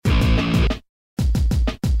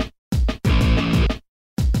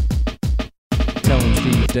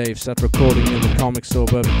Dave sat recording in the comic store,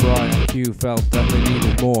 but Brian and Q felt that they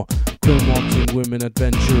needed more. Quinn wanting women,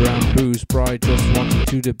 adventure and booze. Bri just wanting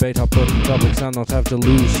to debate hot button topics and not have to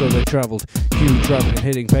lose, so they travelled. Q travelling and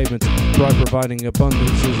hitting pavements, Bri providing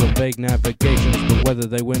abundances of vague navigations, but whether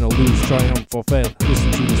they win or lose, triumph or fail,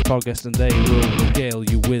 listen to this podcast and they will regale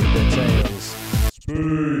you with their tales.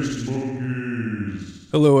 Space Monkeys.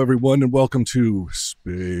 Hello, everyone, and welcome to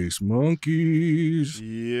Space Monkeys.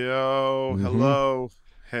 Yo, hello.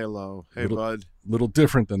 Hey, bud. Little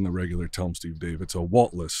different than the regular Tell 'em Steve Dave. It's a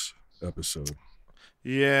Waltless episode.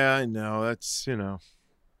 Yeah, I know. That's,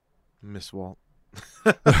 Miss Walt.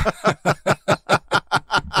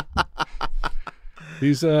 He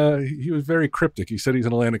was very cryptic. He said he's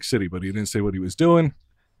in Atlantic City, but he didn't say what he was doing.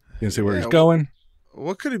 He didn't say where he's going.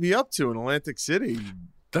 What could he be up to in Atlantic City?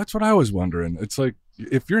 That's what I was wondering. It's like,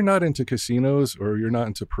 if you're not into casinos or you're not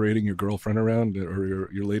into parading your girlfriend around or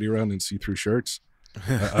your lady around in see-through shirts,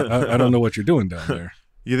 I don't know what you're doing down there.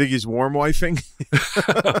 You think he's warm wifing?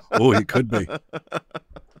 Oh, he could be.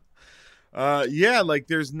 Yeah, like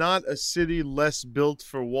there's not a city less built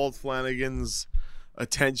for Walt Flanagan's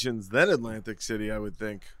attentions than Atlantic City, I would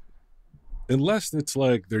think. Unless it's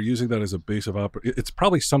like they're using that as a base of operation. It's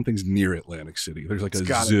probably something's near Atlantic City. There's like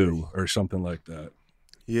a zoo or something like that.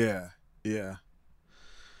 Yeah. I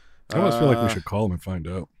almost feel like we should call him and find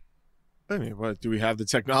out. I mean, what, do we have the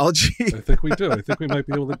technology? I think we do. I think we might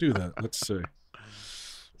be able to do that. Let's see.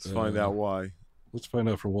 Let's find out why. Let's find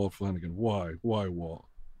out from Walt Flanagan. Why? Why, Walt?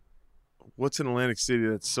 What's in Atlantic City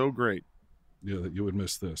that's so great? Yeah, that you would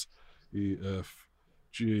miss this.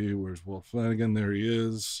 EFG, where's Walt Flanagan? There he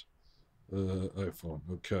is. iPhone.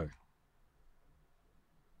 Okay.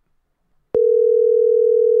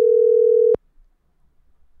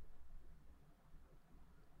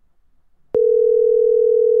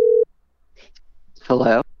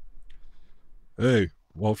 Hello? Hey,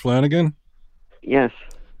 Walt Flanagan? Yes.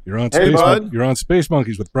 You're on Hey, bud. You're on Space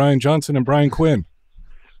Monkeys with Brian Johnson and Brian Quinn.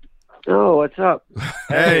 Oh, what's up?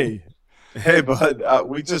 Hey, bud.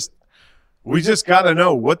 We just got to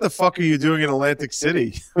know, what the fuck are you doing in Atlantic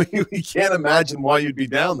City? We can't imagine why you'd be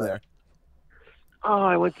down there. Oh,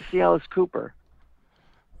 I went to see Alice Cooper.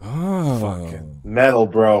 Oh. Fucking metal,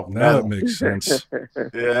 bro. Now it makes sense.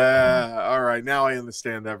 Yeah. All right. Now I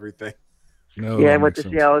understand everything. No, Yeah, I that went makes to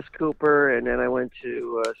sense. see Alice Cooper, and then I went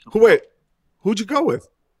to Wait, who'd you go with?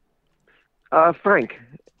 Frank,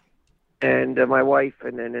 and my wife,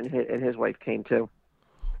 and then his wife came too.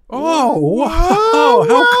 Oh, wow.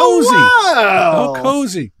 How cozy. Wow. How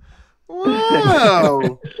cozy.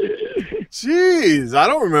 Wow. Jeez, I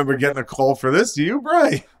don't remember getting a call for this. Do you,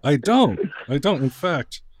 Bray? I don't. In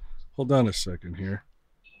fact, hold on a second here.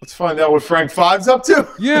 Let's find out what Frank Five's up to.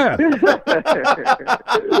 Yeah.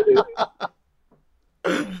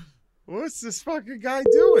 What's this fucking guy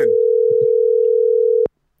doing?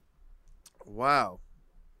 Wow.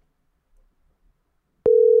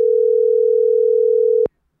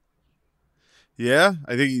 Yeah,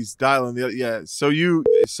 I think he's dialing the other. Yeah, so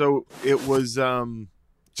it was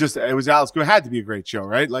it was Alice Cooper. It had to be a great show,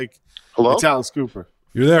 right? Like, Hello? it's Alice Cooper.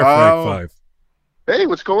 You're there, Frank Five. Hey,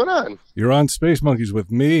 what's going on? You're on Space Monkeys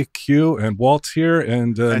with me, Q, and Walt's here,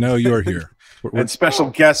 and now you're here. And special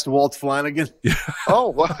guest Walt Flanagan.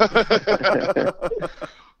 Oh,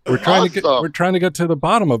 We're trying Awesome. to get to the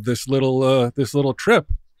bottom of this little trip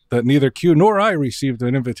that neither Q nor I received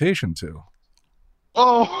an invitation to.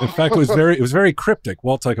 oh. In fact, it was very cryptic.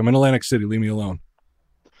 Walt's like, I'm in Atlantic City, leave me alone.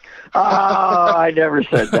 Oh, I never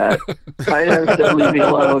said that. I never said leave me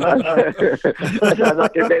alone. I said I'm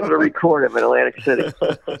not going to be able to record him in Atlantic City.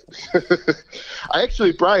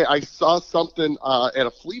 Brian, I saw something at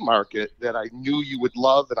a flea market that I knew you would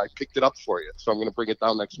love, and I picked it up for you. So I'm going to bring it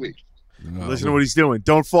down next week. Listen to what he's doing.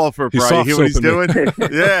 Don't fall for it, He's Brian. You hear what he's doing?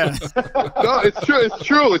 soft-soaping Yeah. No, it's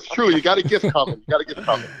true. You got a gift coming. All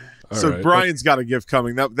So right. Brian's got a gift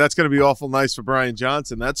coming. That's going to be awful nice for Brian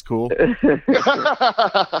Johnson. That's cool.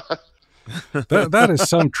 That is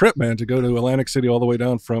some trip, man, to go to Atlantic City all the way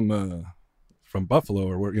down from Buffalo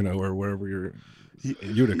or wherever you're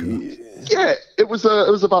Utica. Yeah, it was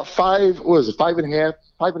about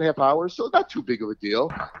 5.5 hours, so not too big of a deal.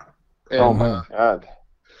 And, Oh my God.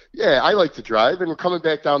 Yeah, I like to drive, and we're coming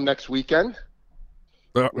back down next weekend.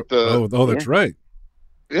 That's right.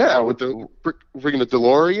 Yeah, we're bringing the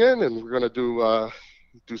DeLorean, and we're gonna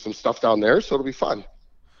do some stuff down there, so it'll be fun.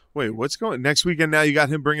 Wait, what's going next weekend? Now you got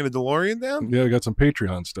him bringing a DeLorean down? Yeah, we got some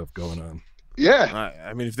Patreon stuff going on. Yeah,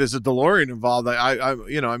 I mean, if there's a DeLorean involved, I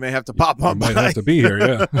may have to pop up. You might have to be here,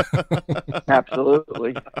 yeah.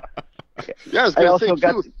 Absolutely. yeah. I also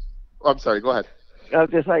got. I'm sorry. Go ahead. I was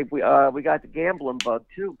just like, we got the gambling bug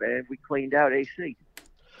too, man. We cleaned out AC.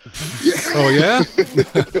 Oh yeah.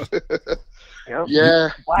 Yep. Yeah.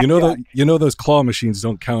 You know those claw machines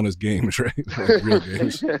don't count as games, right? Like real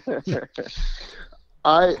games.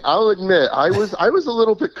 I'll admit I was a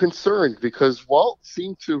little bit concerned because Walt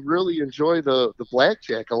seemed to really enjoy the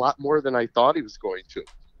blackjack a lot more than I thought he was going to.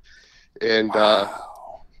 And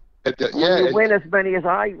When you win as many hands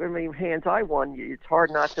I won, it's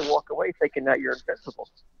hard not to walk away thinking that you're invincible.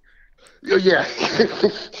 Yeah.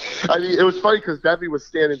 I mean, it was funny because Debbie was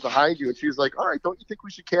standing behind you, and she was like, "All right, don't you think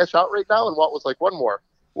we should cash out right now?" And Walt was like, "One more."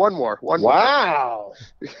 Wow.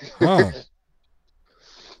 Huh.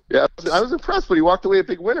 Yeah, I was impressed, but he walked away a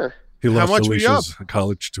big winner. He How lost much were you Alicia's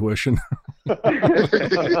college tuition.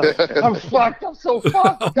 I'm fucked. I'm so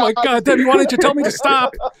fucked. Oh my God, Debbie, why didn't you tell me to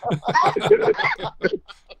stop?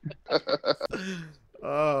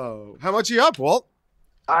 Oh, how much are you up, Walt?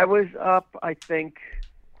 I was up, I think,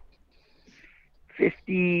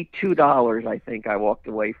 $52. I think I walked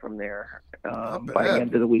away from there by the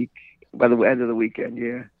end of the week. By the end of the weekend,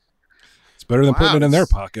 yeah. It's better than putting it in their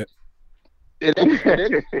pocket.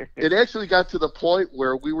 It actually got to the point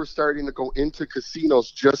where we were starting to go into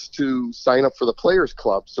casinos just to sign up for the Players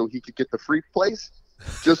Club so he could get the free place,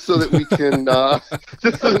 just so that we can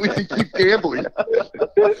keep gambling.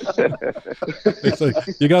 It's like,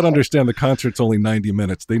 you got to understand the concert's only 90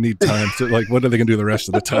 minutes. They need time to, like, what are they going to do the rest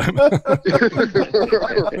of the time?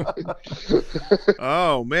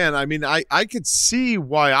 Oh man, I mean, I could see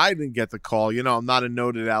why I didn't get the call. You know, I'm not a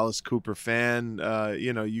noted Alice Cooper fan.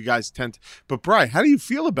 You know, you guys tend to, but Bri, how do you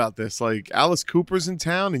feel about this? Like, Alice Cooper's in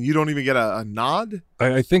town and you don't even get a nod?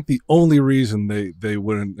 I think the only reason they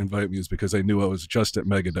wouldn't invite me is because they knew I was just at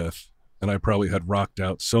Megadeth, and I probably had rocked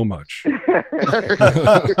out so much.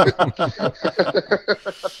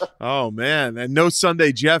 Oh man, and no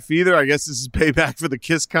Sunday Jeff either. I guess this is payback for the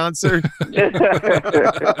Kiss concert.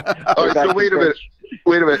 All right, so wait a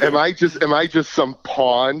minute. Am I just some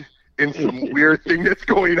pawn in some weird thing that's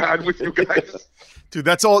going on with you guys? Dude,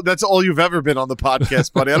 that's all you've ever been on the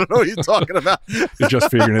podcast, buddy. I don't know what you're talking about. You're just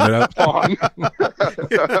figuring it out.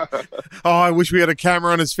 Yeah. Oh, I wish we had a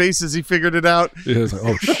camera on his face as he figured it out. Yeah, it's like,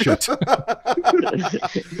 oh shit.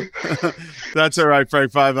 That's all right,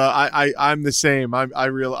 Frank Five. I'm the same.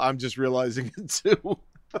 I'm just realizing it too.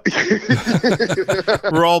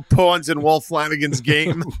 We're all pawns in Walt Flanagan's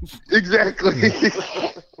game. Exactly.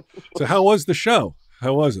 So how was the show?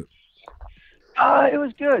 How was it? It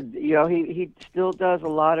was good. You know, he still does a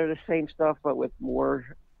lot of the same stuff, but with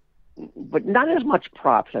more, but not as much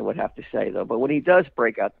props, I would have to say, though. But when he does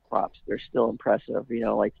break out the props, they're still impressive. You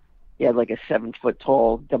know, like he had like a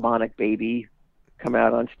 7-foot-tall demonic baby come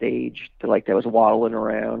out on stage that was waddling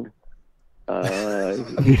around.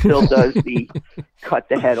 He still does the cut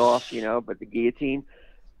the head off, you know, but the guillotine.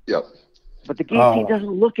 Yep. But the guillotine doesn't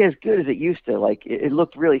look as good as it used to. Like it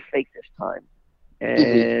looked really fake this time.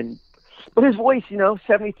 And but his voice, you know,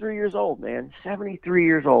 73 years old, man, 73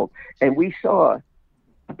 years old. And we saw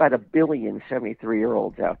about 1 billion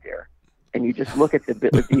 73-year-olds out there. And you just look at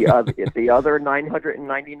the other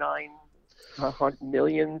 999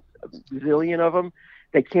 zillion of them,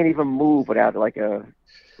 they can't even move without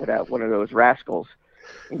one of those rascals.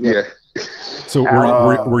 Yeah. So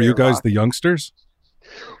were you guys the youngsters?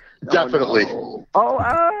 Definitely.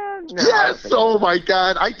 No, yes. Oh my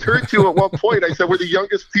God. I turned to you at one point. I said, "We're the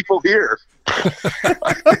youngest people here."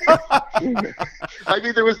 I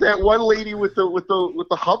mean, there was that one lady with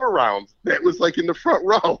the hover round that was like in the front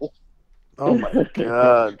row. Oh my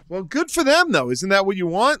God. Well, good for them though. Isn't that what you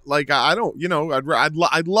want? Like, I don't, you know, I'd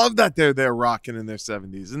love that they're rocking in their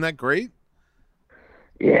 70s. Isn't that great?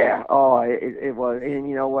 Yeah. Oh, it was. And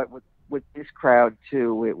you know what? With this crowd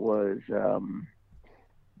too, it was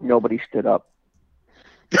nobody stood up.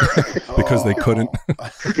 Because they couldn't.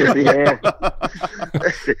 Yeah.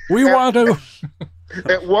 We want to.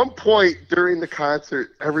 At one point during the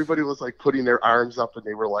concert, everybody was like putting their arms up and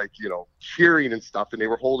they were like, you know, cheering and stuff, and they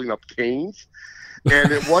were holding up canes. And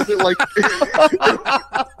it wasn't like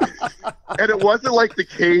the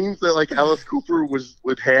canes that like Alice Cooper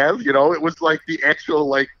would have, you know, it was like the actual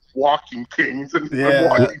like walking canes and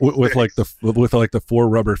with like the 4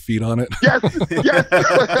 rubber feet on it. Yes.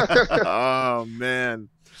 Oh man.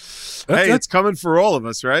 Hey, it's coming for all of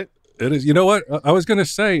us, right? It is. You know what? I was going to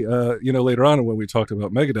say, you know, later on when we talked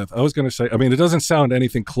about Megadeth, I was going to say, I mean, it doesn't sound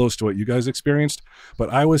anything close to what you guys experienced, but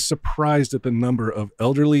I was surprised at the number of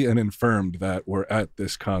elderly and infirmed that were at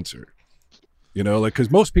this concert. You know, like, because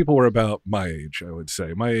most people were about my age, I would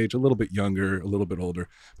say. My age, a little bit younger, a little bit older.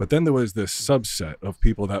 But then there was this subset of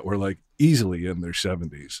people that were, like, easily in their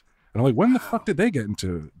 70s. And I'm like, when the fuck did they get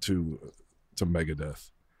into Megadeth?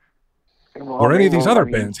 or any of these other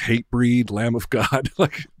bands, Hatebreed, Lamb of God.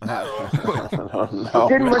 Like, No.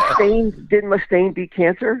 Didn't Mustaine beat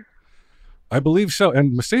Cancer? I believe so.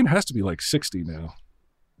 And Mustaine has to be like 60 now.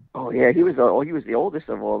 Oh yeah, he was the oldest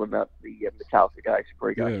of all the Metallica guys before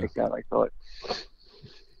he got Yeah. kicked out. I thought.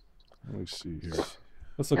 Let me see here.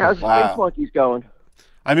 Let's look How's at, Space Monkeys going?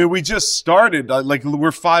 I mean, we just started. Like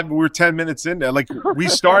we're 10 minutes in there. Like we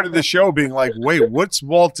started the show being like, "Wait, what's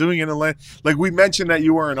Walt doing in Atlantic?" Like we mentioned that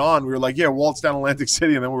you weren't on. We were like, "Yeah, Walt's down Atlantic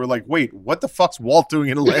City," and then we were like, "Wait, what the fuck's Walt doing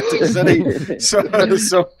in Atlantic City?"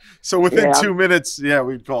 So within 2 minutes, yeah,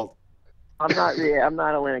 we called. I'm not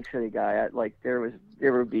an Atlantic City guy. There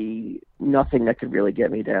would be nothing that could really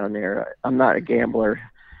get me down there. I'm not a gambler.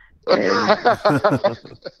 And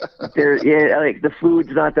the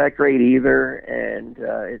food's not that great either, and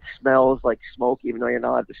it smells like smoke, even though you're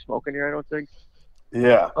not allowed to smoke in here, I don't think.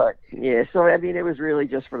 Yeah. But yeah, so I mean, it was really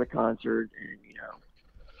just for the concert, and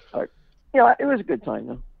it was a good time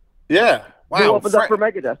though. Yeah. Wow. Who opened up for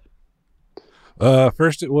Megadeth?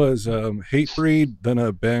 first it was Hatebreed, then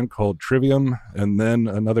a band called Trivium, and then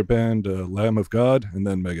another band, Lamb of God, and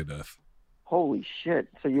then Megadeth. Holy shit!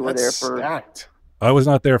 So you were That's there for? stacked. I was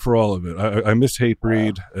not there for all of it. I missed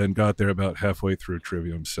Hatebreed and got there about halfway through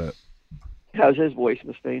Trivium set. How's his voice,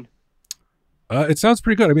 Mustaine? It sounds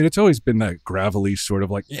pretty good. I mean, it's always been that gravelly sort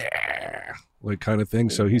of like, like kind of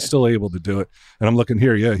thing. So he's still able to do it. And I'm looking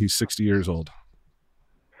here. Yeah, he's 60 years old.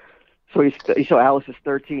 So Alice is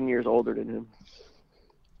 13 years older than him.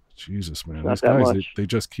 Jesus, man. Not These that guys, much. they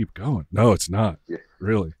just keep going. No, it's not. Yeah.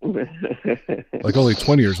 Really. Like only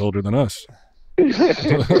 20 years older than us.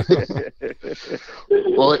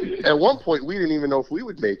 Well, at one point, we didn't even know if we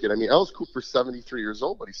would make it. I mean, Alice Cooper's 73 years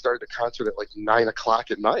old, but he started the concert at like 9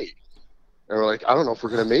 o'clock at night. And we're like, I don't know if we're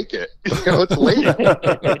going to make it. It's late.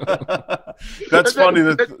 That's funny,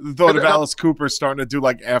 the thought of Alice Cooper starting to do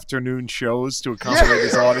like afternoon shows to accommodate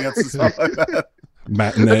his audience and stuff like that.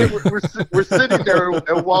 Matinee. we're sitting there,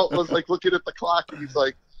 and Walt was like looking at the clock, and he's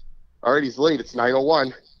like, all right, he's late. It's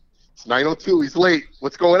 9:01. It's 9:02. He's late.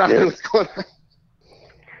 What's going on? Yeah. What's going on?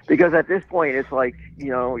 Because at this point, it's like,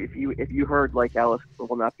 if you heard like Alice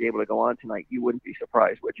will not be able to go on tonight, you wouldn't be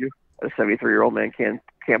surprised, would you? A 73-year-old man can't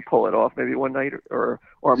pull it off maybe one night or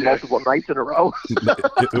multiple nights in a row.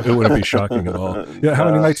 It wouldn't be shocking at all. Yeah,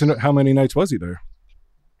 how many nights was he there?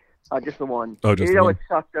 Just the one. Oh, just you the know one.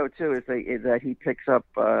 what sucked though too is that he picks up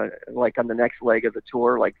like on the next leg of the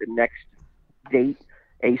tour, like the next date,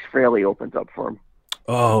 Ace Frehley opens up for him.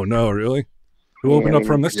 Oh no, really? Who opened up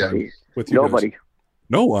for him this time? With you Nobody. guys?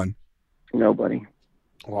 No one. Nobody.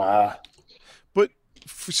 Wow. But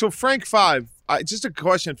so Frank Five, just a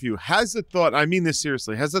question for you: has the thought? I mean this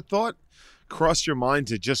seriously. Has the thought crossed your mind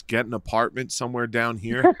to just get an apartment somewhere down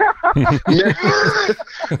here?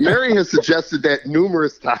 Mary has suggested that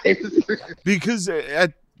numerous times. Because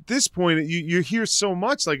at this point, you hear so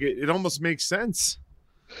much, like it almost makes sense.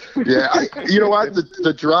 Yeah, you know what?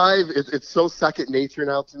 The drive, it's so second nature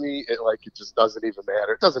now to me. It just doesn't even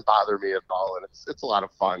matter. It doesn't bother me at all, and it's a lot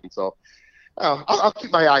of fun. So I'll keep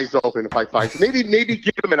my eyes open if I find maybe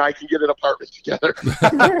Jim and I can get an apartment together.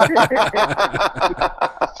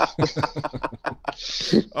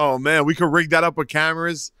 Oh man, we could rig that up with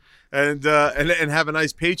cameras and have a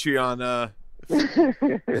nice Patreon. Yeah.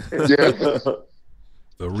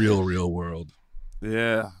 The real world.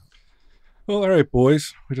 Yeah. Well, all right,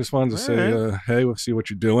 boys. We just wanted to All say, right. hey, we'll see what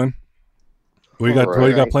you're doing. What you got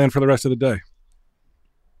right. planned for the rest of the day?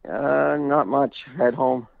 Not much. Head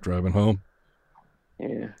home. Driving home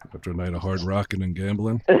Yeah. after a night of hard rocking and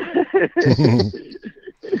gambling.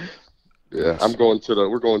 Yeah,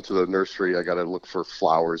 we're going to the nursery. I got to look for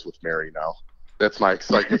flowers with Mary now. That's my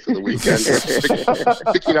excitement for the weekend.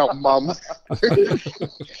 Picking out mums.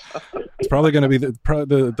 It's probably going to be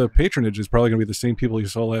the patronage is probably going to be the same people you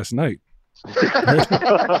saw last night. So.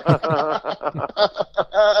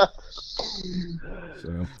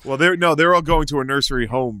 Well, they're all going to a nursery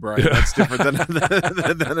home, Brian. That's different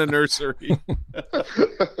than a nursery.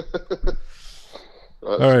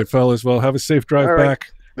 All right, fellas. Well, have a safe drive All right. back.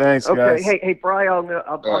 Thanks, Okay. guys. Hey, Brian,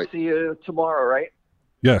 I'll right. see you tomorrow, right?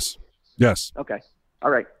 Yes. Okay. All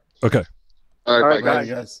right. Okay. All right, All bye, right, guys.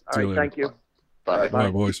 guys. All See you right. later. Thank you. Bye. All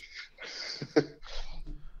right, boys.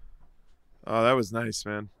 Oh, that was nice,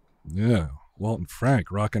 man. Yeah. Walt and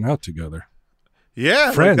Frank rocking out together. Yeah,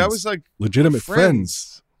 like, Friends. that was like Legitimate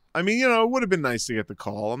friends. I mean, it would have been nice to get the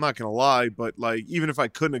call. I'm not gonna lie, but like, even if I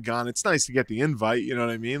couldn't have gone, it's nice to get the invite. You know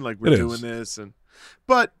what I mean? Like, we're It doing is. this,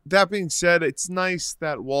 but that being said, it's nice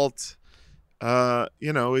that Walt,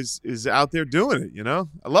 is out there doing it. You know,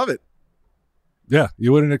 I love it. Yeah,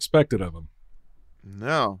 you wouldn't expect it of him.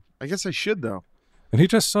 No, I guess I should though. And he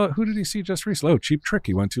just saw, who did he see just recently? Oh, Cheap Trick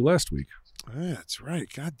he went to last week. Yeah, that's right.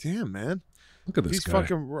 God damn, man. Look at this He's guy.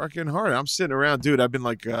 fucking rocking hard. I'm sitting around, dude. I've been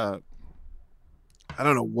like, I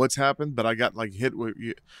don't know what's happened, but I got like hit with.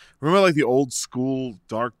 Remember like the old school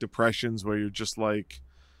dark depressions where you're just like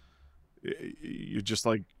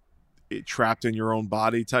trapped in your own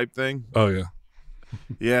body type thing. Oh, yeah.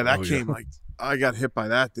 Yeah, that Oh, came yeah. like I got hit by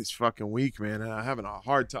that this fucking week, man. And I'm having a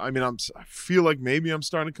hard time. I mean, I feel like maybe I'm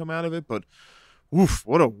starting to come out of it, but oof,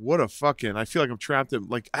 what a fucking. I feel like I'm trapped in.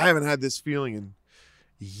 Like I haven't had this feeling in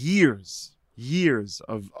years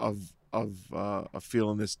of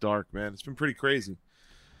feeling this dark, man. It's been pretty crazy.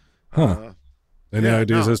 Huh. Any yeah,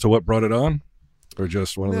 ideas no. as to what brought it on? Or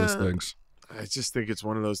just one of those Nah. things? I just think it's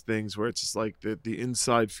one of those things where it's just like the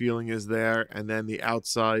inside feeling is there, and then the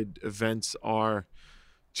outside events are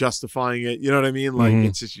justifying it. You know what I mean? Like Mhm.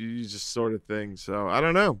 it's just you just sort of thing. So I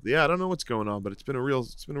don't know. Yeah, I don't know what's going on, but it's been a real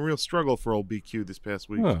struggle for old BQ this past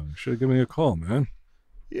week. Oh, you should have given me a call, man.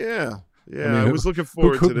 Yeah. Yeah, I mean, I was looking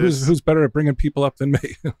forward to this. Who's better at bringing people up than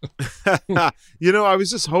me? You know, I was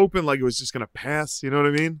just hoping like it was just gonna pass. You know what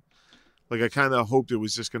I mean? Like I kind of hoped it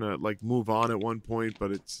was just gonna like move on at one point,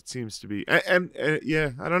 but it seems to be. And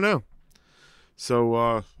yeah, I don't know.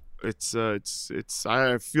 So it's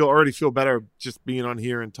I already feel better just being on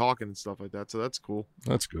here and talking and stuff like that. So that's cool.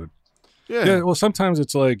 That's good. Yeah. Yeah, well, sometimes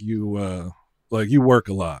it's like you work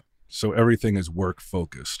a lot, so everything is work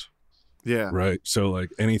focused, Yeah. right? So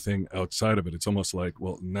like anything outside of it, it's almost like,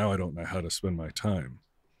 well, now I don't know how to spend my time.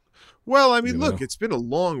 Well, I mean, You look, know? it's been a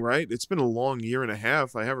long year and a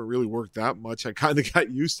half. I haven't really worked that much. I kind of got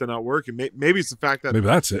used to not working. Maybe it's the fact that Maybe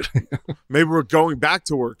that's it. maybe we're going back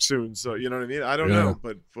to work soon. So you know what I mean? I don't Yeah. know,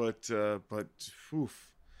 but oof.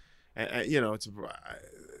 You know,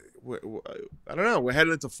 I don't know. We're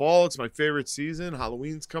heading into fall. It's my favorite season.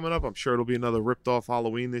 Halloween's coming up. I'm sure it'll be another ripped off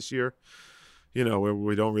Halloween this year. You know, where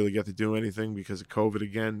we don't really get to do anything because of COVID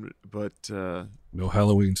again. But No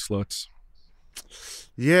Halloween sluts.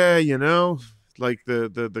 yeah, you know, like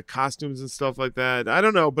the costumes and stuff like that. I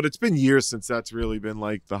don't know, but it's been years since that's really been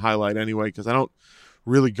like the highlight anyway, because I don't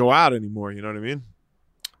really go out anymore. You know what I mean?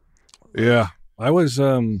 Yeah, I was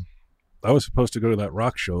supposed to go to that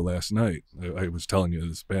rock show last night. I was telling you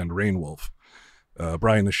this band Rainwolf.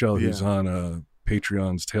 Brian the Shell, who's Yeah. on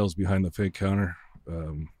Patreon's Tales Behind the Fake Counter,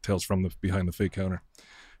 Tales from the Behind the Fake Counter.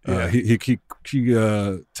 Yeah, he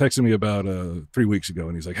texted me about 3 weeks ago,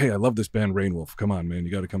 and he's like, "Hey, I love this band Rainwolf. Come on, man,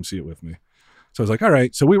 you got to come see it with me." So I was like, "All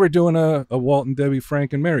right." So we were doing a Walt and Debbie,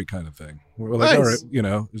 Frank and Mary kind of thing. We're like, Nice. "All right," you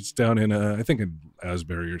know, it's down in I think in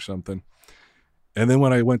Asbury or something. And then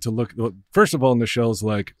when I went to look, well, first of all, Michelle's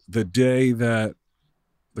like, the day that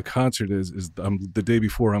the concert is the day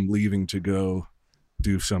before I'm leaving to go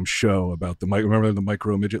do some show about remember the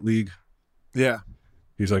Micro Midget League? Yeah.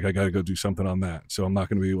 He's like, I got to go do something on that, so I'm not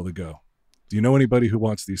going to be able to go. Do you know anybody who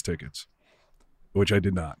wants these tickets? Which I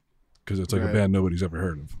did not, because it's like Right. a band nobody's ever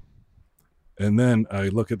heard of. And then I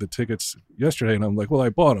look at the tickets yesterday, and I'm like, well, I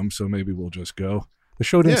bought them, so maybe we'll just go. The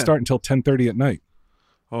show didn't Yeah. start until 10:30 at night.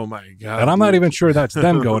 Oh my god. And I'm not dude. even sure that's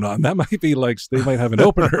them going on. That might be like they might have an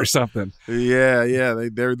opener or something. Yeah.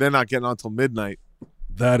 They're not getting on till midnight.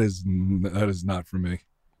 That is not for me.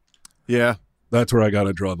 Yeah. That's where I got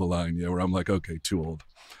to draw the line. Yeah, where I'm like, okay, too old.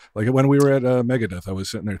 Like when we were at Megadeth, I was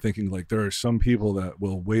sitting there thinking like there are some people that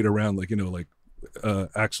will wait around, like, you know, like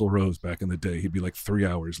Axl Rose back in the day. He'd be like 3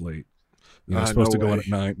 hours late. You know, supposed no to go on way. at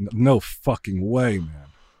 9. No fucking way, man.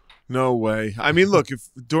 No way. I mean, look, if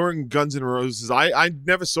during Guns N' Roses, I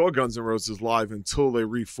never saw Guns N' Roses live until they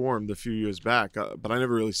reformed a few years back, but I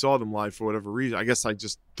never really saw them live for whatever reason. I guess I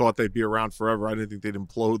just thought they'd be around forever. I didn't think they'd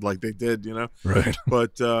implode like they did, you know? Right.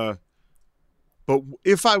 But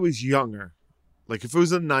if I was younger, like if it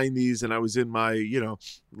was the 90s and I was in my,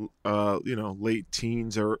 late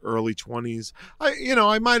teens or early 20s,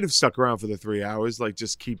 I might have stuck around for the 3 hours, like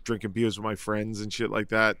just keep drinking beers with my friends and shit like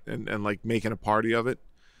that and like making a party of it.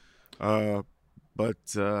 But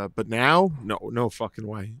now, no fucking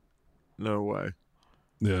way. No way.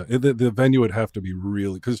 Yeah, the venue would have to be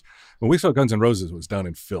really, because when we saw Guns N' Roses, it was down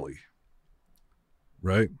in Philly,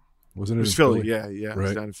 right? Wasn't it? It was in Philly. Yeah. It was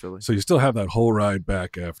Right. down in Philly. So you still have that whole ride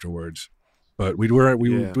back afterwards. But we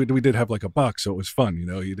did have like a box, so it was fun. You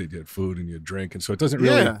know, you had food and you had drink, and so it doesn't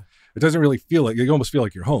really feel like, you almost feel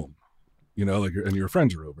like you're home. You know, like and your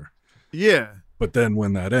friends are over. Yeah. But then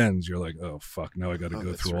when that ends, you're like, oh fuck, now I got to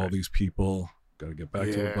go that's through all right. these people. Got to get back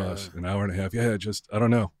to the Yeah. bus. An hour and a half. Yeah, just I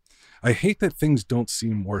don't know. I hate that things don't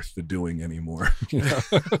seem worth the doing anymore. You know?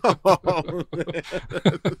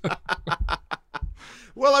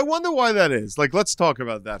 Well, I wonder why that is. Like, let's talk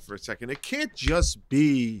about that for a second. It can't just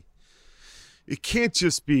be, it can't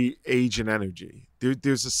just be age and energy.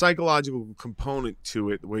 There's a psychological component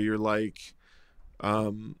to it where you're like,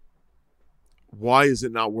 why is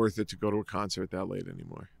it not worth it to go to a concert that late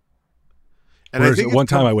anymore? And Whereas I think at one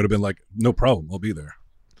time I would have been like, no problem, I'll be there.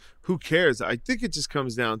 who cares? I think it just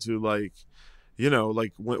comes down to like, you know,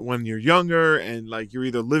 like when you're younger and like you're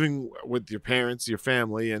either living with your parents, your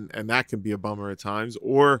family, and that can be a bummer at times,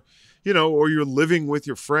 or, you know, or you're living with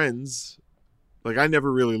your friends. Like I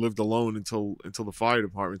never really lived alone until the fire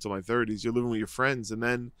department, until my 30s. You're living with your friends, and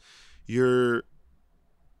then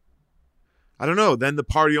I don't know. Then the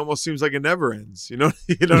party almost seems like it never ends. You know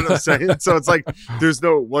what I'm saying? So it's like there's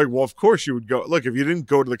no like. Well, of course you would go. Look, if you didn't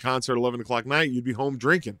go to the concert at 11 o'clock night, you'd be home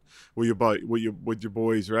drinking with your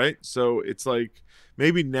boys, right? So it's like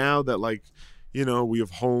maybe now that like, you know, we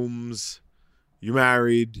have homes, you're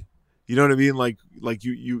married. You know what I mean? Like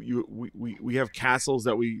we have castles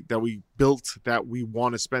that we built that we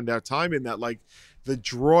want to spend our time in. That like the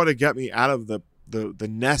draw to get me out of the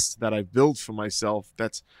nest that I built for myself.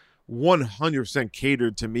 That's 100%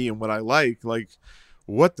 catered to me and what I like. Like,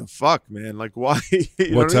 what the fuck, man? Like, why?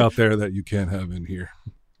 What's out there that you can't have in here?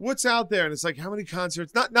 What's out there? And it's like, how many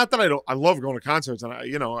concerts? Not that I love going to concerts, and I'm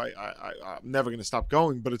never gonna stop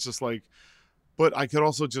going. But it's just like, but I could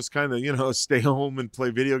also just kind of stay home and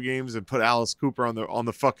play video games and put Alice Cooper on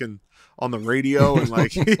the radio and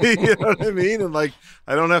like you know what I mean? And like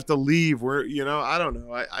I don't have to leave. Where I don't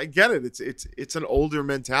know. I get it. It's an older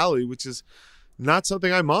mentality, which is not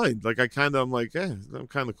something I mind. Like I'm like, I'm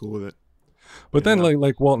kind of cool with it. But then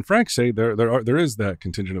like Walt and Frank say, there is that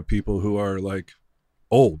contingent of people who are like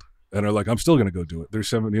old and are like, I'm still going to go do it. There's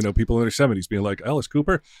people in their 70s being like, Alice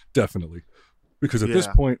Cooper, definitely. Because at this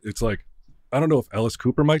point, it's like, I don't know if Alice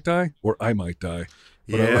Cooper might die or I might die.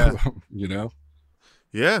 But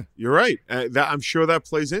Yeah, you're right. I'm sure that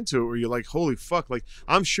plays into it where you're like, holy fuck. Like,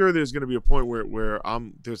 I'm sure there's going to be a point where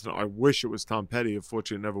I wish it was Tom Petty.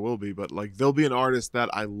 Unfortunately, it never will be. But like, there'll be an artist that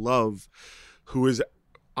I love who is,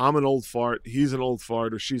 I'm an old fart, he's an old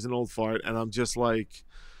fart, or she's an old fart. And I'm just like,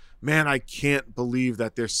 man, I can't believe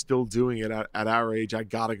that they're still doing it at our age. I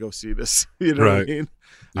got to go see this. You know what I mean?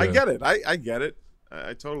 Yeah. I get it. I get it.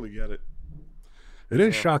 I totally get it. It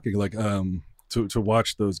is shocking. Like, to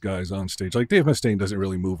watch those guys on stage. Like Dave Mustaine doesn't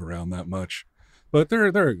really move around that much, but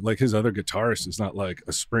they're like his other guitarist is not like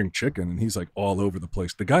a spring chicken, and he's like all over the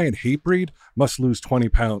place. The guy in Hatebreed must lose 20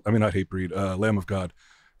 pounds. I mean, not Hatebreed, Lamb of God.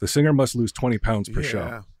 The singer must lose 20 pounds per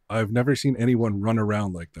show. I've never seen anyone run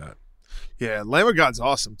around like that. Yeah, Lamb of God's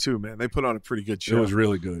awesome too, man. They put on a pretty good show. It was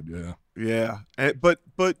really good, yeah. Yeah, but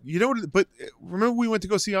you know what? But remember, we went to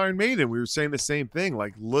go see Iron Maiden. We were saying the same thing.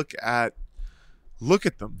 Like, look at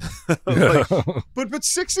them. Like, but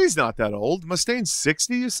 60's not that old. Mustaine's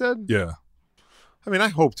 60, you said? Yeah. I mean, I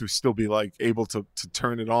hope to still be like able to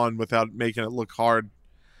turn it on without making it look hard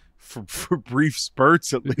for brief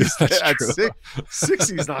spurts at least. At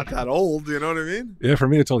 60's not that old, you know what I mean? Yeah, for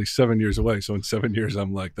me it's only 7 years away. So in 7 years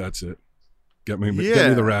I'm like, that's it. Get me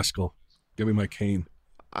the rascal. Get me my cane.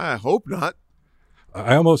 I hope not.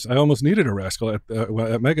 I almost needed a rascal at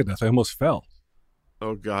Megadeth. I almost fell.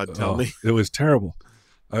 Oh God, tell me. It was terrible.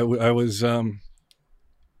 I was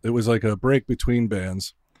it was like a break between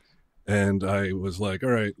bands, and I was like, all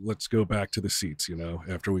right, let's go back to the seats,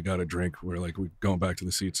 after we got a drink, we're going back to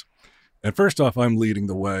the seats. And first off, I'm leading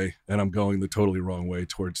the way and I'm going the totally wrong way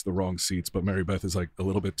towards the wrong seats, but Mary Beth is like a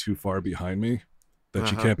little bit too far behind me that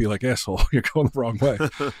she can't be like, asshole, you're going the wrong way.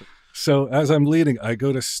 So as I'm leading, I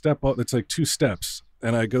go to step on, it's like 2 steps,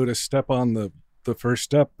 and I go to step on the first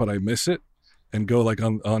step, but I miss it. And go like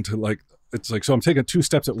onto like, it's like, so I'm taking 2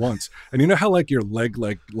 steps at once. And you know how like your leg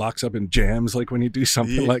like locks up and jams like when you do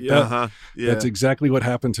something like that? Uh-huh. Yeah. That's exactly what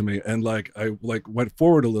happened to me. And like I like went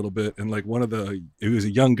forward a little bit, and like he was a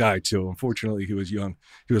young guy too. Unfortunately, he was young.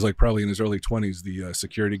 He was like probably in his early 20s, the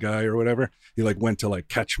security guy or whatever. He like went to like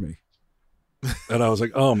catch me. And I was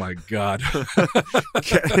like, oh my God.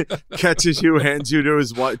 Catches you, hands you to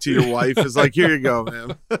your wife, is like, here you go,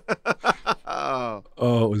 man.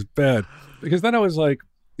 Oh, it was bad. Because then I was like,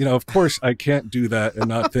 of course I can't do that and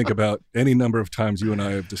not think about any number of times you and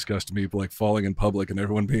I have discussed me like falling in public and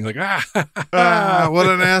everyone being like, what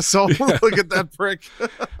an asshole. Yeah. Look at that prick.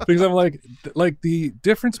 Because I'm like the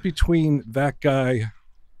difference between that guy,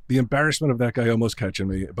 the embarrassment of that guy almost catching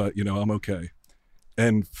me, but I'm okay,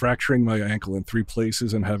 and fracturing my ankle in 3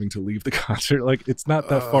 places and having to leave the concert, like it's not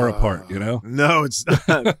that far apart, No, it's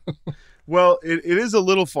not. Well, it is a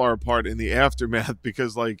little far apart in the aftermath,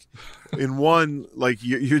 because like in one, like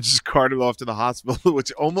you're just carted off to the hospital,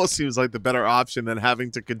 which almost seems like the better option than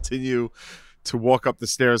having to continue to walk up the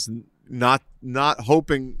stairs and not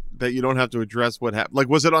hoping that you don't have to address what happened? Like,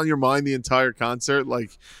 was it on your mind the entire concert?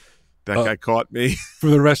 Like, that guy caught me for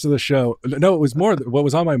the rest of the show. No, it was more. What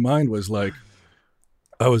was on my mind was like,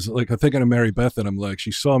 I was like, I'm thinking of Mary Beth, and I'm like,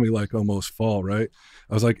 she saw me like almost fall, right?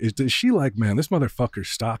 I was like, is she like, man, this motherfucker's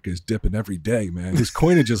stock is dipping every day, man. His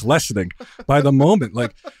coinage is lessening by the moment.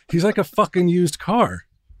 Like, he's like a fucking used car.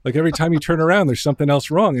 Like, every time you turn around, there's something else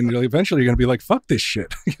wrong, and eventually you're gonna be like, fuck this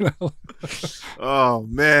shit, you know? Oh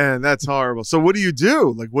man, that's horrible. So what do you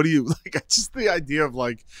do? Like, what do you like? Just the idea of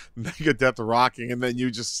like Megadeth rocking, and then you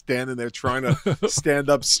just standing there trying to stand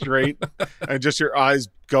up straight, and just your eyes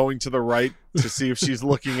going to the right to see if she's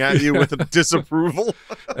looking at you with a disapproval.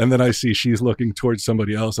 And then I see she's looking towards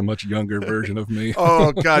somebody else, a much younger version of me.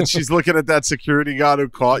 Oh God, she's looking at that security guard who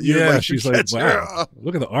caught you. Yeah, like, she's like, wow,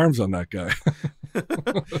 look at the arms on that guy.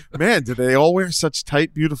 Man, do they all wear such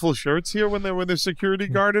tight, beautiful shirts here when they're security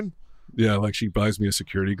guarding? Yeah, like she buys me a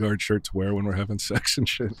security guard shirt to wear when we're having sex and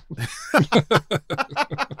shit.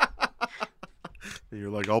 You're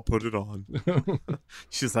like, I'll put it on.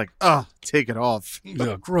 She's like, take it off.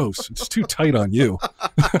 Yeah, gross. It's too tight on you.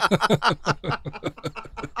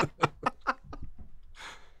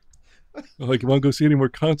 Like, you want to go see any more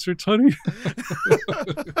concerts, honey?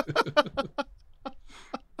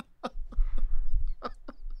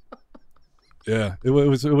 Yeah, it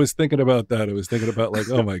was thinking about that. It was thinking about like,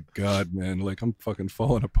 oh my God, man, like I'm fucking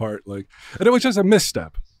falling apart. Like, and it was just a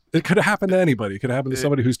misstep. It could have happened to anybody. It could happen to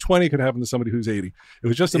somebody who's 20. It could happen to somebody who's 80. It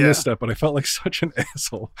was just a misstep, but I felt like such an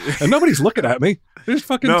asshole. And nobody's looking at me. There's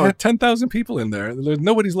fucking 10,000 people in there.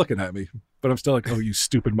 Nobody's looking at me. But I'm still like, oh, you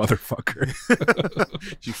stupid motherfucker.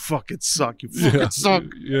 You fucking suck. You fucking suck.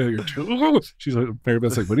 Yeah, you're too. She's like, Mary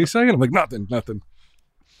Beth's like, what are you saying? I'm like, nothing.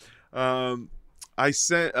 I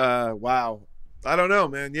sent, wow. I don't know,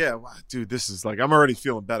 man. Yeah, wow, dude, this is like, I'm already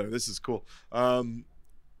feeling better. This is cool.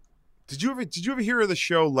 Did you ever hear of the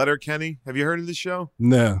show Letterkenny? Have you heard of the show?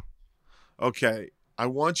 No. Okay. I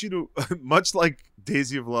want you to, much like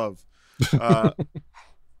Daisy of Love,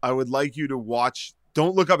 I would like you to watch,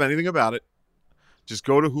 don't look up anything about it. Just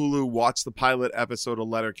go to Hulu, watch the pilot episode of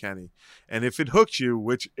Letterkenny. And if it hooks you,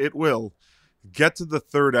 which it will, get to the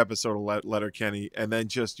third episode of Letterkenny, and then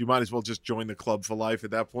you might as well just join the club for life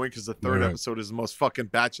at that point, because the third episode is the most fucking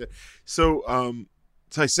batshit. So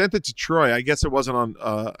I sent it to Troy. I guess it wasn't on,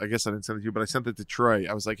 I guess I didn't send it to you, but I sent it to Troy.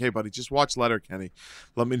 I was like, hey, buddy, just watch Letterkenny.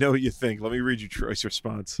 Let me know what you think. Let me read you Troy's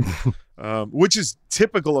response, which is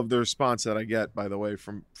typical of the response that I get, by the way,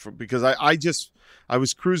 from because I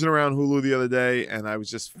was cruising around Hulu the other day, and I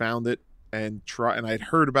was just found it and I had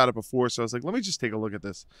heard about it before. So I was like, let me just take a look at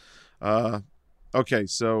this. Okay,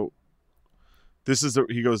 so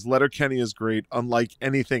he goes, Letterkenny is great, unlike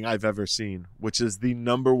anything I've ever seen, which is the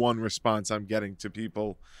number one response I'm getting to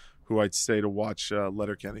people who I'd say to watch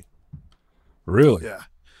Letterkenny. Really? Yeah.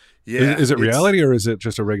 Yeah. Is it reality or is it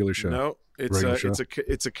just a regular show? No,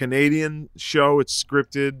 it's a Canadian show. It's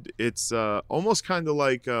scripted. It's almost kind of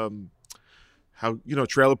like how,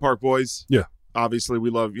 Trailer Park Boys. Yeah. Obviously we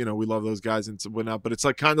love those guys and whatnot, but it's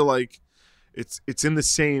like kind of like it's in the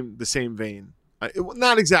same vein.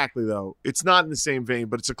 Not exactly though. It's not in the same vein,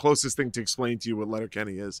 but it's the closest thing to explain to you what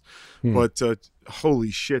Letterkenny is. But holy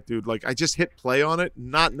shit, dude! Like I just hit play on it,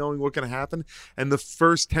 not knowing what can happen, and the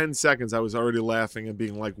first 10 seconds I was already laughing and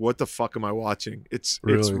being like, "What the fuck am I watching?" It's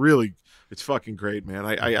fucking great, man.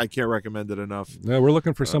 I can't recommend it enough. Yeah, we're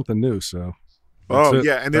looking for something new, so.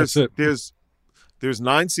 And there's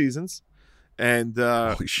 9 seasons, and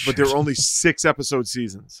but there are only 6 episode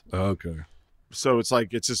seasons. Okay. So it's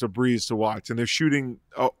just a breeze to watch, and they're shooting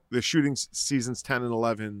seasons 10 and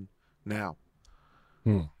 11 now.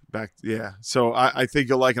 So I think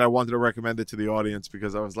you'll like it. I wanted to recommend it to the audience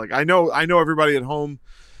because I was like, I know everybody at home,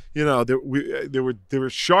 there were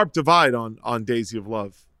sharp divide on Daisy of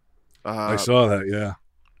Love. I saw that,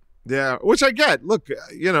 yeah, which I get. Look,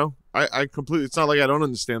 I completely. It's not like I don't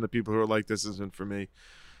understand the people who are like, this isn't for me.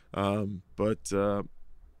 But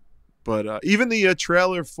even the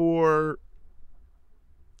trailer for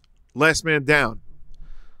Last Man Down,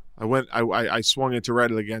 I swung into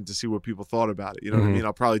Reddit again to see what people thought about it. You know what I mean?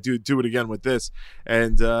 I'll probably do it again with this.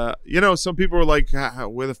 And some people were like,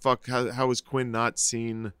 where the fuck, how is Quinn not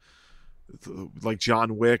seen like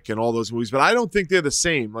John Wick and all those movies? But I don't think they're the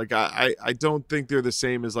same. Like I don't think they're the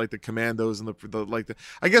same as like the Commandos and the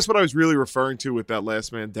I guess what I was really referring to with that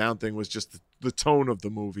Last Man Down thing was just the tone of the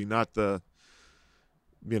movie, not the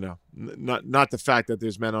not the fact that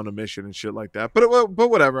there's men on a mission and shit like that. But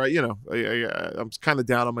whatever. I'm kind of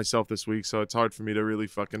down on myself this week, so it's hard for me to really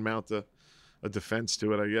fucking mount a defense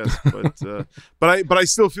to it, I guess. But I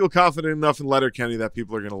still feel confident enough in Letterkenny that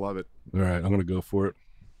people are gonna love it. All right, I'm gonna go for it.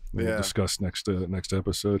 We'll discuss next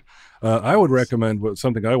episode. I would recommend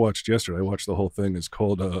something I watched yesterday. I watched the whole thing. It's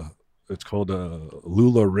called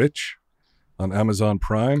LuLaRich on Amazon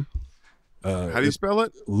Prime. How do you spell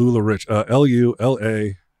it? LuLaRich,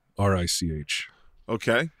 LuLarich.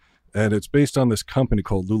 Okay. And it's based on this company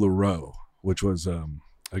called LuLaRoe, which was,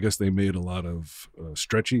 I guess they made a lot of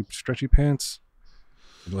stretchy pants.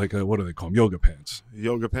 Like what do they call them? Yoga pants.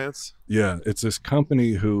 Yoga pants. Yeah, it's this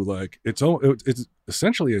company who like it's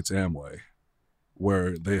essentially it's Amway,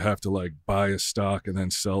 where they have to like buy a stock and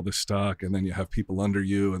then sell the stock, and then you have people under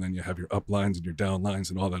you, and then you have your uplines and your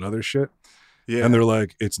downlines and all that other shit. Yeah, and they're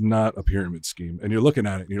like, it's not a pyramid scheme, and you're looking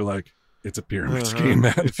at it and you're like, it's a pyramid scheme,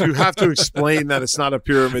 man. If you have to explain that it's not a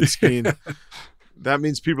pyramid scheme. That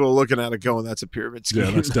means people are looking at it going, that's a pyramid scheme.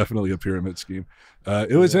 Yeah, that's definitely a pyramid scheme.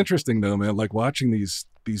 It was interesting though, man, like watching these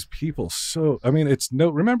people. So, I mean,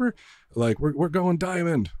 remember, like we're going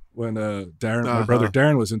diamond when Darren, my brother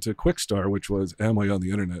Darren was into Quickstar, which was Amway on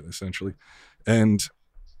the internet essentially. And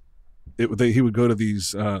he would go to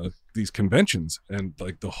these conventions and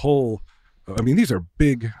like these are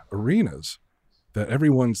big arenas that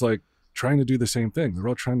everyone's like trying to do the same thing. They're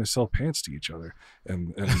all trying to sell pants to each other,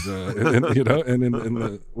 and you know,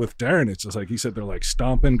 and with Darren, it's just like he said, they're like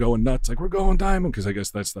stomping, going nuts, like we're going diamond, because I guess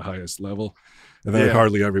that's the highest level, and then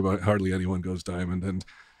hardly anyone goes diamond, and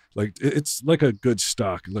like it's like a good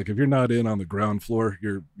stock. Like if you're not in on the ground floor,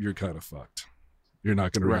 you're kind of fucked. You're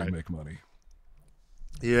not going to really make money.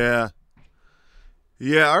 Yeah.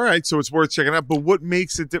 Yeah, all right. So it's worth checking out. But what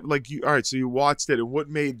makes it different? Like all right, so you watched it, and what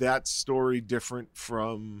made that story different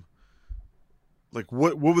from? Like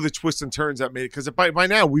what were the twists and turns that made it? Because by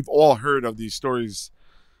now we've all heard of these stories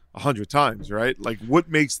 100 times, right? Like what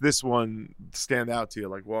makes this one stand out to you?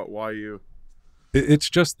 Like why you? It's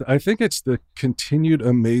just, I think it's the continued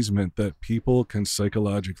amazement that people can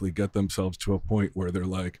psychologically get themselves to a point where they're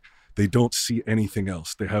like, they don't see anything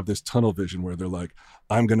else. They have this tunnel vision where they're like,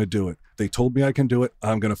 I'm going to do it. They told me I can do it.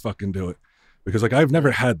 I'm going to fucking do it. Because like, I've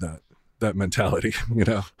never had that mentality, you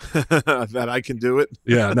know, that I can do it.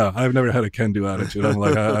 Yeah, no, I've never had a can-do attitude. I'm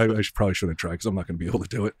like, I probably shouldn't try because I'm not going to be able to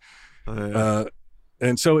do it.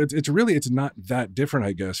 And so it's really not that different,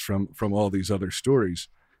 I guess, from all these other stories.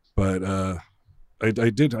 But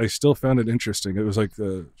I still found it interesting. It was like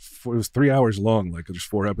it was 3 hours long. Like there's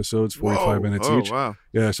 4 episodes, 45 minutes each. Wow.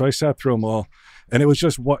 Yeah, so I sat through them all, and it was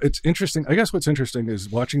just it's interesting. I guess what's interesting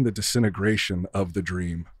is watching the disintegration of the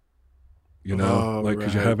dream. You know,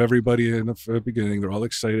 because you have everybody in the beginning, they're all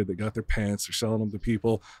excited. They got their pants, they're selling them to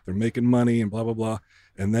people, they're making money and blah, blah, blah.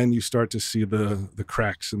 And then you start to see the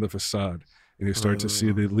cracks in the facade, and you start to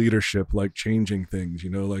see the leadership like changing things, you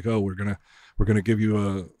know, like, oh, we're going to give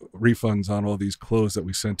you refunds on all these clothes that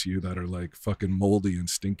we sent to you that are like fucking moldy and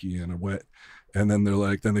stinky and are wet. And then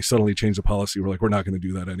then they suddenly change the policy. We're like, we're not going to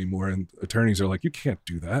do that anymore. And attorneys are like, you can't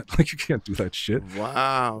do that. Like, you can't do that shit.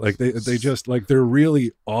 Wow. Like they just like, they're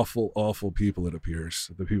really awful, awful people. It appears,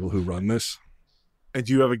 the people who run this. And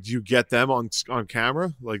do you get them on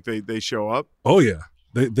camera? Like they show up? Oh yeah.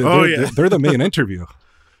 They're the main interview.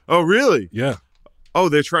 Oh really? Yeah. Oh,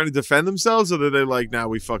 they're trying to defend themselves, or are they like,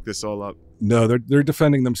 we fucked this all up? No, they're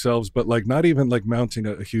defending themselves, but like not even like mounting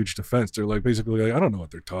a huge defense. They're like basically like, I don't know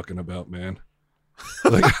what they're talking about, man.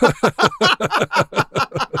 Like,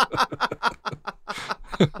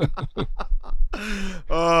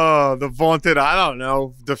 oh, the vaunted, I don't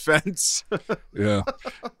know, defense. Yeah.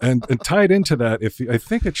 And tied into that, I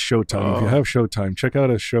think it's Showtime. If you have Showtime, check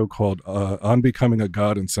out a show called On Becoming a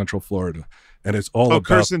God in Central Florida. And it's all about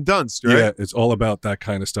Kirsten Dunst, right? Yeah, it's all about that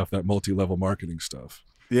kind of stuff, that multi-level marketing stuff.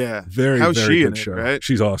 Yeah. How's very she good in show. It, right?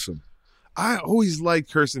 She's awesome. I always liked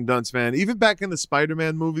Kirsten Dunst, man. Even back in the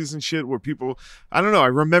Spider-Man movies and shit where people, I don't know, I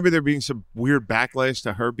remember there being some weird backlash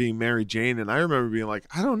to her being Mary Jane, and I remember being like,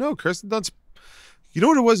 I don't know, Kirsten Dunst, you know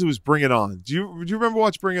what it was? It was Bring It On. Do you remember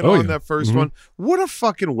Bring It On, yeah. that first one? What a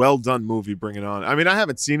fucking well-done movie, Bring It On. I mean, I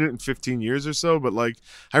haven't seen it in 15 years or so, but like,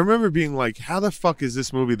 I remember being like, how the fuck is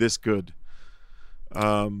this movie this good?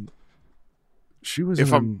 She was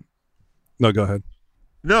No, go ahead.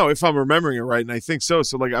 No, if I'm remembering it right, and I think so.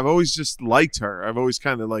 So, like, I've always just liked her. I've always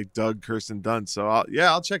kind of, like, dug Kirsten Dunst. So,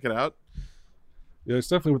 I'll check it out. Yeah, it's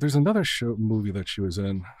definitely... There's another movie that she was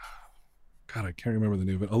in. God, I can't remember the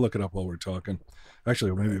name of it. I'll look it up while we're talking.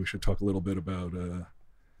 Actually, maybe we should talk a little bit about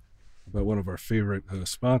one of our favorite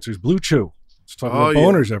sponsors, Blue Chew. Let's talk about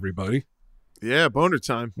boners, everybody. Yeah, boner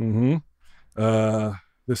time. Mm-hmm.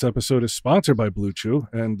 This episode is sponsored by Blue Chew,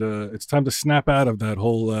 and it's time to snap out of that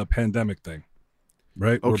whole pandemic thing.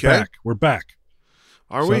 Right? Okay. We're back.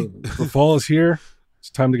 Are we? The fall is here. It's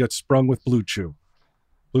time to get sprung with Blue Chew.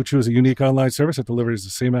 Blue Chew is a unique online service that delivers the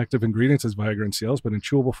same active ingredients as Viagra and Cialis, but in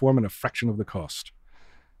chewable form and a fraction of the cost.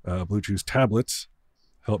 Blue Chew's tablets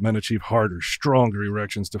help men achieve harder, stronger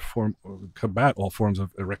erections to combat all forms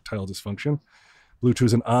of erectile dysfunction. Blue Chew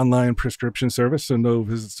is an online prescription service, so no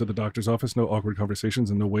visits to the doctor's office, no awkward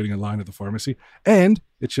conversations, and no waiting in line at the pharmacy. And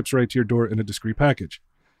it ships right to your door in a discreet package.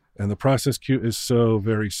 And the process queue is so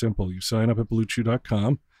very simple. You sign up at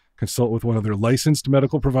BlueChew.com, consult with one of their licensed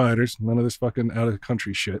medical providers, none of this fucking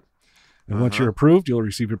out-of-country shit. And once you're approved, you'll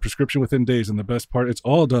receive your prescription within days. And the best part, it's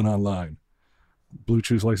all done online. Blue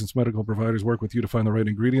Chew's licensed medical providers work with you to find the right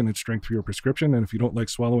ingredient and strength for your prescription. And if you don't like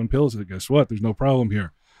swallowing pills, guess what? There's no problem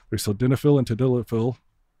here. There's sildenafil and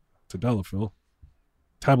tadalafil.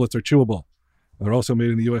 Tablets are chewable. And they're also made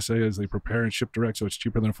in the USA as they prepare and ship direct, so it's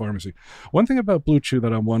cheaper than a pharmacy. One thing about Blue Chew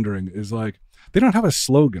that I'm wondering is, like, they don't have a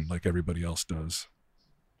slogan like everybody else does.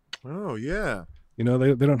 Oh, yeah. You know,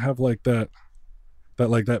 they don't have like that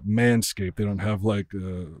Manscaped. They don't have like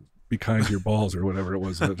be kind to your balls or whatever it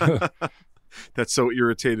was. That's so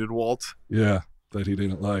irritated Walt. Yeah, that he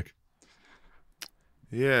didn't like.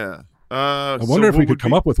 Yeah. I wonder if we could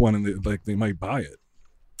come up with one and they might buy it.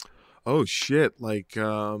 Oh shit! Let's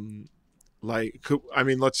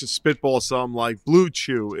just spitball some like Blue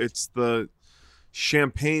Chew. It's the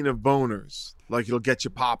champagne of boners. Like it'll get you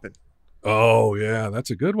popping. Oh yeah,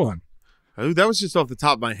 that's a good one. That was just off the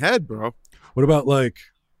top of my head, bro. What about like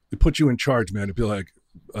it put you in charge, man? It'd be like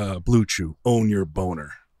Blue Chew, own your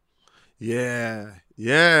boner. Yeah.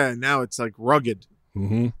 Now it's like rugged.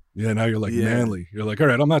 Mm-hmm. Yeah, now you're like manly. You're like, all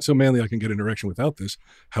right, I'm not so manly I can get an erection without this.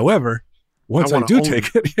 However, once I do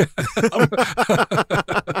take it,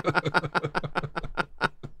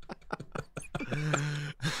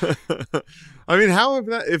 I mean,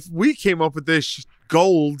 if we came up with this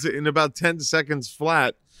gold in about 10 seconds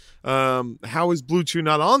flat, how is Blue Chew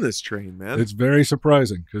not on this train, man? It's very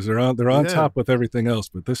surprising because they're on top with everything else,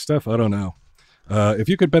 but this stuff, I don't know. If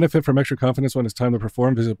you could benefit from extra confidence when it's time to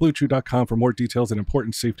perform, visit BlueChew.com for more details and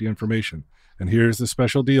important safety information. And here's the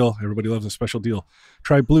special deal. Everybody loves a special deal.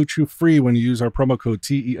 Try Blue Chew free when you use our promo code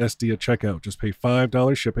TESD at checkout. Just pay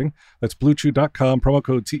 $5 shipping. That's BlueChew.com, promo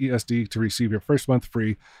code TESD to receive your first month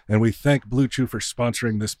free. And we thank Blue Chew for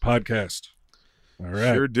sponsoring this podcast. All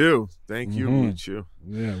right. Sure do. Thank you, Blue Chew.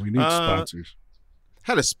 Yeah, we need sponsors.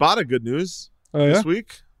 Had a spot of good news this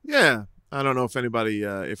week. Yeah. I don't know if anybody's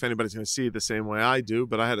going to see it the same way I do,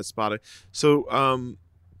 but I had a spot. So,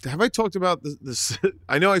 have I talked about this?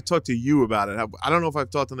 I know I talked to you about it. I don't know if I've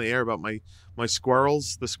talked on the air about my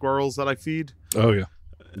squirrels, the squirrels that I feed. Oh yeah.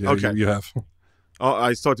 Okay, you have. Oh,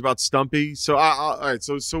 I talked about Stumpy. So, all right.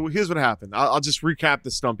 So here's what happened. I'll just recap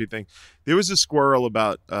the Stumpy thing. There was a squirrel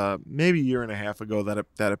about maybe a year and a half ago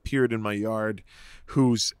that appeared in my yard,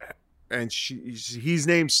 he's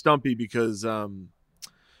named Stumpy because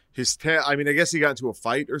his tail. I mean, I guess he got into a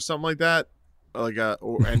fight or something like that. Her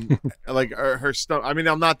stump. I mean,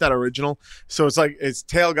 I'm not that original, so it's like his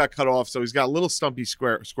tail got cut off, so he's got a little stumpy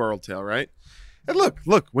squirrel tail, right? And look,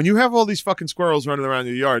 when you have all these fucking squirrels running around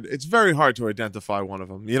your yard, it's very hard to identify one of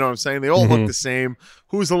them. You know what I'm saying? They all look the same.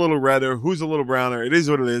 Who's a little redder? Who's a little browner? It is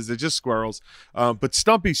what it is. They're just squirrels. But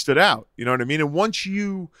Stumpy stood out. You know what I mean? And once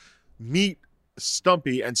you meet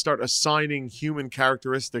Stumpy and start assigning human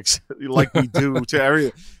characteristics like we do to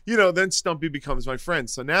everything, then Stumpy becomes my friend.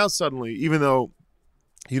 So now suddenly, even though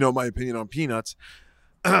you know my opinion on peanuts,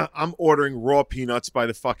 I'm ordering raw peanuts by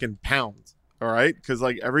the fucking pound. All right, because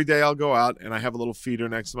like every day I'll go out and I have a little feeder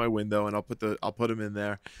next to my window and I'll put them in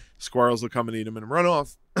there. Squirrels will come and eat them and run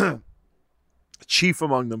off. Chief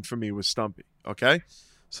among them for me was Stumpy. Okay,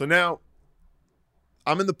 so now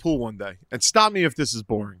I'm in the pool one day, and stop me if this is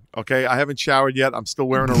boring. Okay, I haven't showered yet. I'm still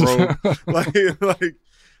wearing a robe. like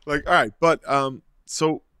all right, but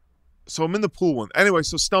so I'm in the pool one. Anyway,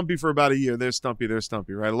 so Stumpy for about a year. There's Stumpy,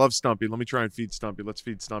 right? I love Stumpy. Let me try and feed Stumpy. Let's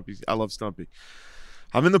feed Stumpy. I love Stumpy.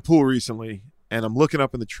 I'm in the pool recently, and I'm looking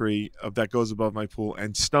up in the tree that goes above my pool,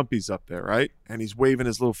 and Stumpy's up there, right? And he's waving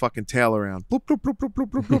his little fucking tail around, bloop, bloop, bloop, bloop, bloop,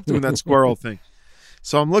 bloop, bloop, doing that squirrel thing.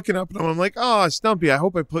 So I'm looking up, and I'm like, oh, Stumpy, I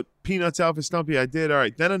hope I put peanuts out for Stumpy. I did. All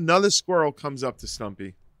right. Then another squirrel comes up to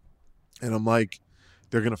Stumpy, and I'm like,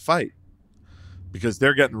 they're going to fight because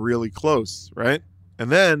they're getting really close, right?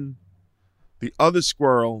 And then the other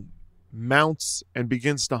squirrel mounts and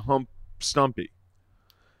begins to hump Stumpy.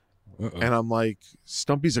 And I'm like,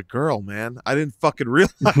 Stumpy's a girl, man. I didn't fucking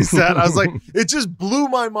realize that. I was like, it just blew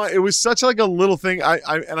my mind. It was such like a little thing. I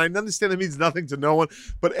understand it means nothing to no one.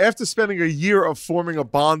 But after spending a year of forming a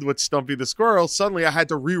bond with Stumpy the squirrel, suddenly I had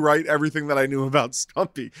to rewrite everything that I knew about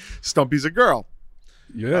Stumpy. Stumpy's a girl.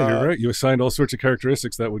 Yeah, you're right. You assigned all sorts of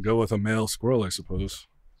characteristics that would go with a male squirrel, I suppose.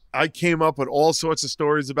 I came up with all sorts of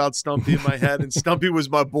stories about Stumpy in my head, and Stumpy was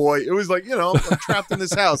my boy. It was like, I'm trapped in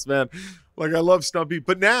this house, man. Like, I love Stumpy.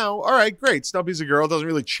 But now, all right, great. Stumpy's a girl. It doesn't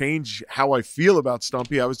really change how I feel about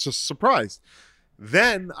Stumpy. I was just surprised.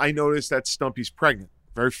 Then I noticed that Stumpy's pregnant,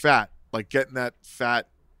 very fat, like getting that fat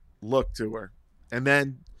look to her. And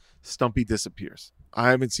then Stumpy disappears. I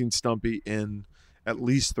haven't seen Stumpy in at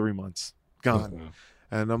least 3 months. Gone. Uh-huh.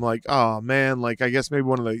 And I'm like, oh, man, like, I guess maybe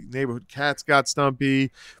one of the neighborhood cats got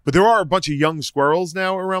Stumpy. But there are a bunch of young squirrels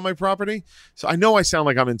now around my property. So I know I sound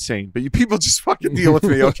like I'm insane, but you people just fucking deal with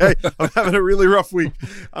me, okay? I'm having a really rough week.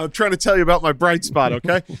 I'm trying to tell you about my bright spot,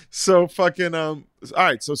 okay? So fucking, all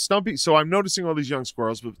right, so Stumpy, so I'm noticing all these young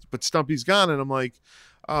squirrels, but Stumpy's gone, and I'm like,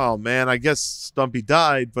 oh, man, I guess Stumpy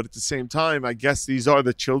died, but at the same time, I guess these are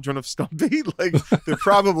the children of Stumpy. Like, they're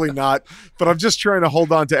probably not, but I'm just trying to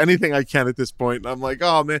hold on to anything I can at this point. And I'm like,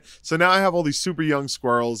 oh, man. So now I have all these super young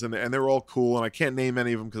squirrels, and they're all cool, and I can't name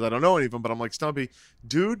any of them because I don't know any of them, but I'm like, Stumpy,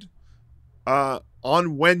 dude,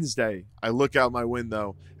 on Wednesday, I look out my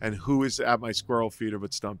window, and who is at my squirrel feeder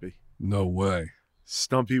but Stumpy? No way.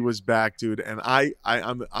 Stumpy was back, dude, and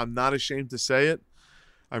I'm not ashamed to say it.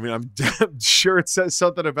 I mean, I'm damn sure it says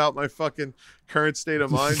something about my fucking current state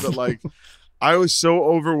of mind, but like, I was so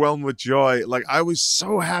overwhelmed with joy. Like, I was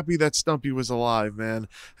so happy that Stumpy was alive, man,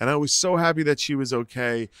 and I was so happy that she was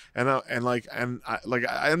okay. And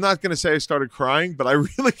I'm not gonna say I started crying, but I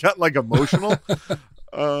really got like emotional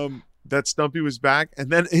that Stumpy was back. And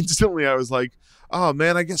then instantly, I was like, oh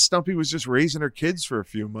man, I guess Stumpy was just raising her kids for a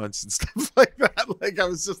few months and stuff like that. Like, I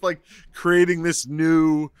was just like creating this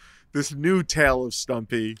new tale of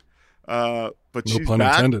Stumpy, but No she's pun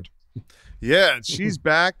back. intended. Yeah, she's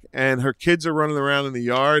back, and her kids are running around in the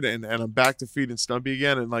yard, and I'm back to feeding Stumpy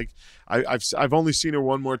again. And like, I've only seen her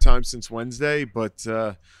one more time since Wednesday, but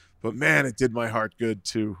man, it did my heart good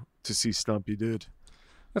to see Stumpy, dude.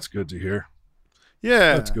 That's good to hear.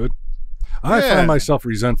 Yeah, That's good. I Yeah. find myself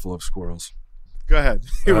resentful of squirrels. Go ahead.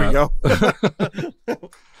 Here we go.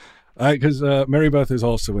 Because Mary Beth is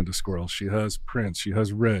also into squirrels. She has Prince, she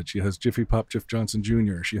has Red, she has Jiffy Pop, Jiff Johnson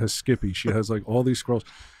Jr., she has Skippy, she has like all these squirrels,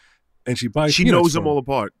 and she buys. She peanuts knows for them all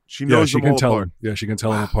apart. She knows she them can all tell apart. them. Yeah, she can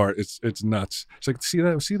tell them apart. It's nuts. She's like,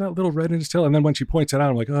 see that little red in his tail, and then when she points it out,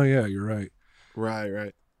 I'm like, oh yeah, you're right.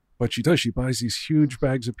 Right. But she does. She buys these huge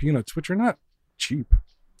bags of peanuts, which are not cheap.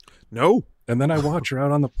 No. And then I watch her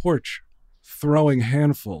out on the porch throwing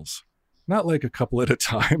handfuls. Not like a couple at a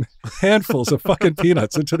time, handfuls of fucking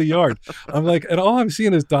peanuts into the yard. I'm like, and all I'm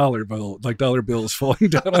seeing is dollar bills falling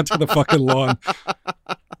down onto the fucking lawn.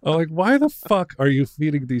 I'm like, why the fuck are you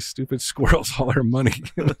feeding these stupid squirrels all our money?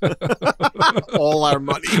 All our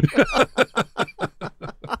money.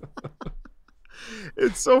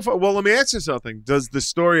 It's so fun. Well, let me ask you something. Does the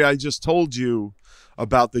story I just told you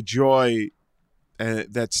about the joy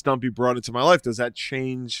that Stumpy brought into my life, does that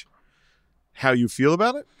change how you feel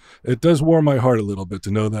about it? It does warm my heart a little bit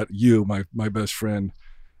to know that you, my best friend,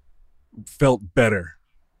 felt better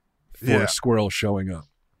for a squirrel showing up.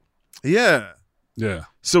 Yeah. Yeah.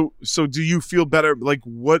 So do you feel better? Like,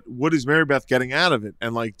 what is Mary Beth getting out of it?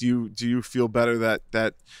 And like, do you feel better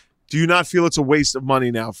that do you not feel it's a waste of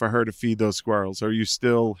money now for her to feed those squirrels? Or are you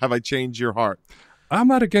still, have I changed your heart? I'm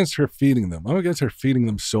not against her feeding them. I'm against her feeding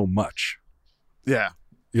them so much. Yeah.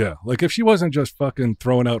 Yeah. Like if she wasn't just fucking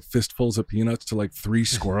throwing out fistfuls of peanuts to like 3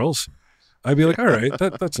 squirrels, I'd be like, all right,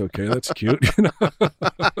 that's okay. That's cute. You know?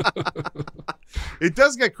 It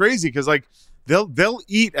does get crazy because like they'll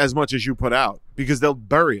eat as much as you put out because they'll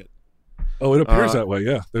bury it. Oh, it appears that way.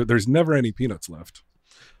 Yeah. There's never any peanuts left.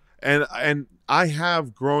 And I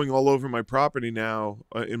have growing all over my property now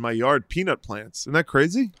in my yard peanut plants. Isn't that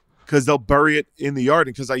crazy? Because they'll bury it in the yard,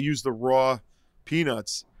 and because I use the raw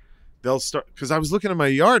peanuts, they'll start. Because I was looking at my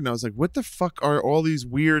yard and I was like, "What the fuck are all these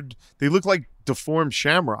weird? They look like deformed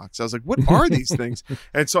shamrocks." I was like, "What are these things?"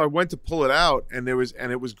 And so I went to pull it out, and it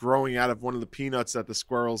was growing out of one of the peanuts that the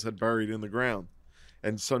squirrels had buried in the ground.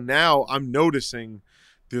 And so now I'm noticing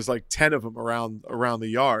there's like 10 of them around the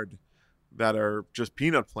yard that are just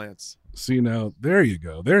peanut plants. See, now, there you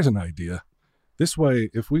go. There's an idea. This way,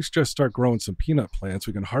 if we just start growing some peanut plants,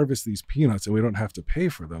 we can harvest these peanuts and we don't have to pay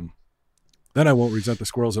for them. Then I won't resent the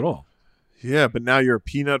squirrels at all. Yeah, but now you're a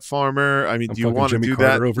peanut farmer. I mean, I'm do you want to Jimmy do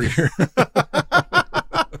Carter that? over here?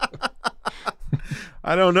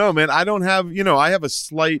 I don't know, man. I don't have, I have a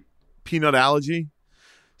slight peanut allergy.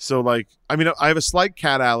 So like, I mean, I have a slight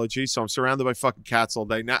cat allergy, so I'm surrounded by fucking cats all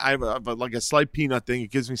day. Now I have like a slight peanut thing. It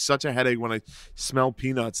gives me such a headache when I smell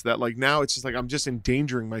peanuts that like now it's just like I'm just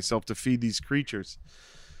endangering myself to feed these creatures.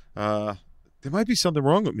 There might be something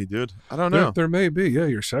wrong with me, dude. I don't know. There may be. Yeah,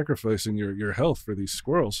 you're sacrificing your health for these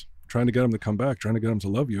squirrels. trying to get him to come back, trying to get him to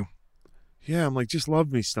love you. Yeah, I'm like, just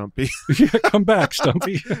love me, Stumpy. Yeah, come back,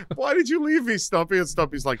 Stumpy. Why did you leave me, Stumpy? And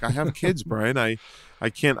Stumpy's like, I have kids, Brian. I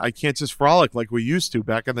can't just frolic like we used to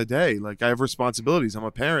back in the day. Like, I have responsibilities. I'm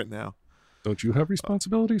a parent now. Don't you have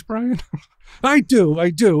responsibilities, Brian? I do.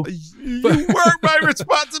 You were my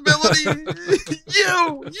responsibility.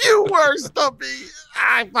 you were, Stumpy.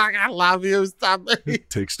 I fucking love you, Stumpy.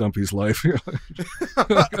 Take Stumpy's life.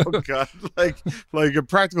 Oh God! Like a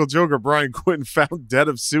practical joker, Brian Quinton found dead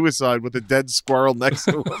of suicide with a dead squirrel next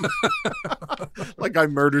to him. Like I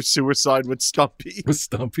murder suicide with Stumpy. With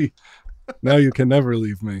Stumpy. Now you can never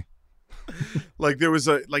leave me. Like there was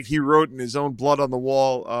he wrote in his own blood on the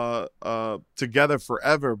wall, together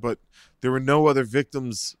forever, but there were no other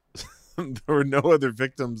victims. There were no other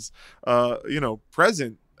victims,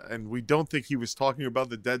 present. And we don't think he was talking about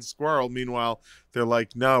the dead squirrel. Meanwhile, they're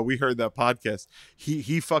like, no, we heard that podcast.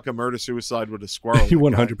 He fucking murder suicide with a squirrel. He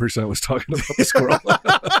 100% was talking about the squirrel.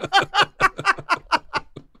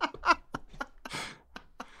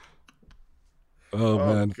 Oh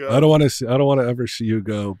man, God. I don't want to ever see you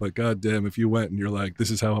go. But goddamn, if you went and you're like, this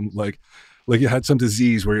is how I'm like you had some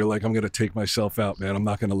disease where you're like, I'm gonna take myself out, man. I'm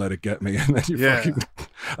not gonna let it get me. And then you fucking,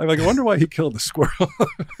 I'm like, I wonder why he killed the squirrel.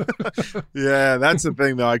 Yeah, that's the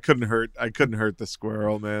thing though. I couldn't hurt the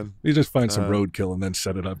squirrel, man. You just find some roadkill and then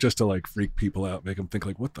set it up just to like freak people out, make them think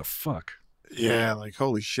like, what the fuck? Yeah, like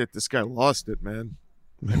holy shit, this guy lost it, man.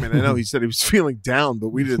 I mean, I know he said he was feeling down, but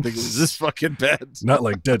we didn't think it was this fucking bad. Not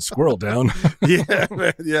like dead squirrel down. Yeah,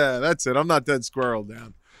 man. Yeah, that's it. I'm not dead squirrel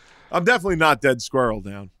down. I'm definitely not dead squirrel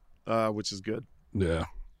down, which is good. Yeah.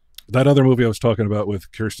 That other movie I was talking about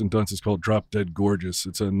with Kirsten Dunst is called Drop Dead Gorgeous.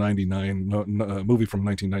 It's a movie from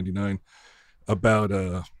 1999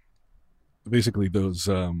 about basically those,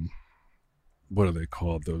 what are they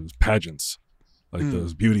called? Those pageants, like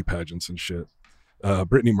those beauty pageants and shit.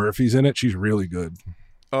 Brittany Murphy's in it. She's really good.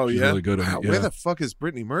 Oh, she's really good in it. Yeah. Where the fuck has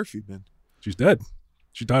Brittany Murphy been? She's dead.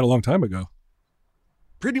 She died a long time ago.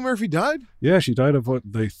 Brittany Murphy died? Yeah, she died of what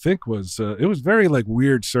they think was, it was very like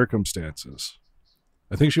weird circumstances.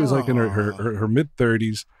 I think she was like in her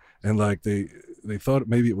mid-30s, and like they thought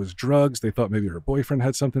maybe it was drugs. They thought maybe her boyfriend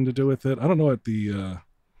had something to do with it. I don't know what the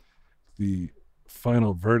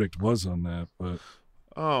final verdict was on that, but...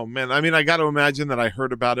 Oh man, I mean, I got to imagine that I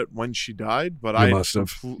heard about it when she died, but I must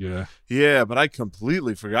have. Yeah, but I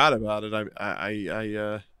completely forgot about it.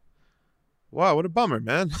 Wow, what a bummer,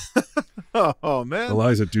 man. Oh man,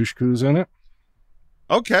 Eliza Dushku's in it.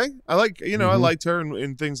 Okay, I like I liked her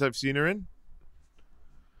in things I've seen her in.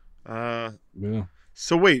 Yeah.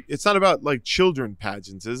 So wait, it's not about like children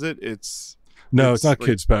pageants, is it? It's not like,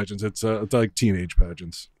 kids pageants. It's like teenage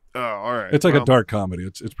pageants. Oh, all right. It's like a dark comedy.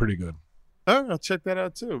 It's pretty good. Oh, I'll check that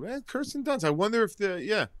out too, man. Kirsten Dunst. I wonder if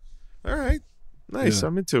all right, nice. Yeah.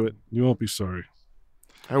 I'm into it. You won't be sorry.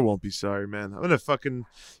 I won't be sorry, man. I'm gonna fucking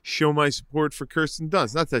show my support for Kirsten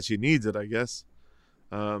Dunst. Not that she needs it, I guess.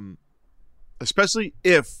 Especially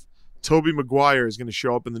if Tobey Maguire is going to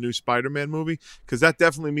show up in the new Spider-Man movie, because that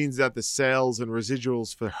definitely means that the sales and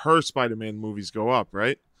residuals for her Spider-Man movies go up,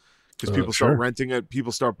 right? Because people start renting it,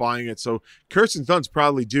 people start buying it. So Kirsten Dunst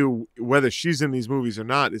probably due, whether she's in these movies or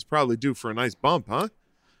not, is probably due for a nice bump, huh?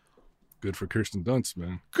 Good for Kirsten Dunst,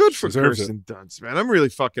 man. Good for Kirsten Dunst, man. I'm really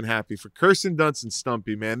fucking happy for Kirsten Dunst and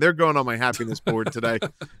Stumpy, man. They're going on my happiness board today.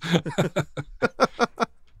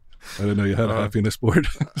 I didn't know you had a happiness board.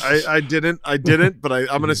 I didn't, but I'm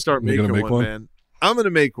going to start making one, man. I'm going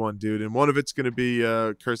to make one, dude. And one of it's going to be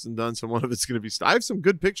Kirsten Dunst and one of it's going to be... I have some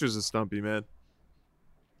good pictures of Stumpy, man.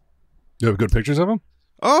 You have good pictures of him?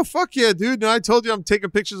 Oh, fuck yeah, dude. And I told you I'm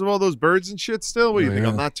taking pictures of all those birds and shit still. What do you think?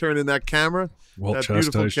 I'm not turning that camera? Walt that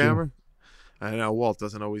beautiful camera? You. I know Walt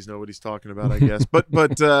doesn't always know what he's talking about, I guess. But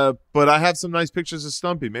I have some nice pictures of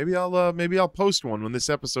Stumpy. Maybe I'll post one when this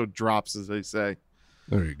episode drops, as they say.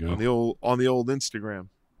 There you go. On the old Instagram.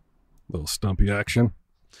 Little Stumpy action.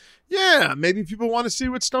 Yeah, maybe people want to see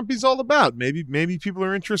what Stumpy's all about. Maybe people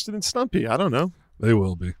are interested in Stumpy. I don't know. They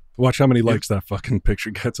will be. Watch how many likes that fucking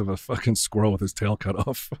picture gets of a fucking squirrel with his tail cut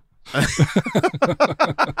off.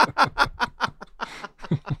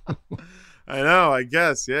 I know. I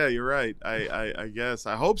guess. Yeah, you're right. I guess.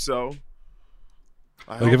 I hope so.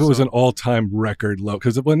 Like if it was an all-time record low,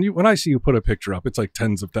 because when I see you put a picture up, it's like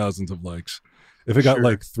tens of thousands of likes. If it got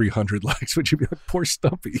like 300 likes, would you be like, poor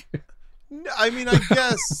Stumpy? I mean, I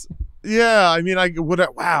guess. Yeah, I mean,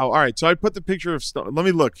 wow. All right, so I put the picture of Stumpy. Let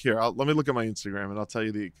me look here. Let me look at my Instagram, and I'll tell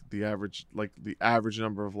you the average, like the average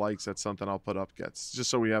number of likes that something I'll put up gets, just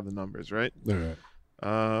so we have the numbers, right? All right.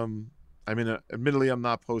 I mean, admittedly, I'm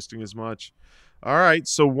not posting as much. All right,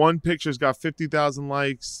 so one picture's got 50,000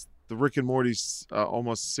 likes. The Rick and Morty's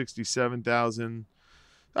almost 67,000.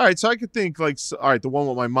 All right, so I could think like, all right, the one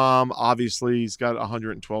with my mom, obviously, he's got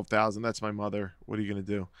 112,000. That's my mother. What are you going to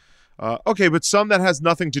do? Okay, but some that has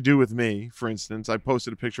nothing to do with me, for instance, I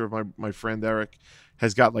posted a picture of my friend Eric,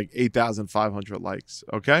 has got like 8,500 likes,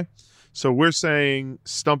 okay? So we're saying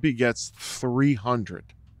Stumpy gets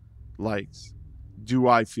 300 likes. Do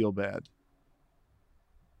I feel bad?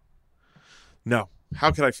 No.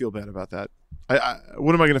 How could I feel bad about that?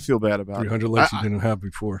 What am I going to feel bad about? 300 likes you didn't have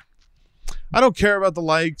before. I don't care about the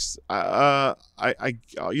likes. I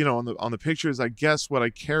on the pictures, I guess what I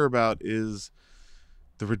care about is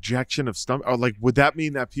the rejection of Stumpy. Or like, would that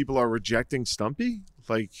mean that people are rejecting Stumpy?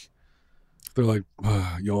 Like, they're like,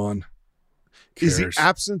 yawn. Is Cares.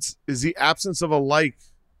 the absence of a like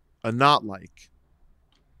a not like?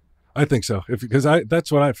 I think so. Because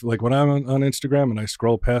that's what I like when I'm on Instagram and I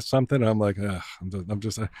scroll past something. I'm like, I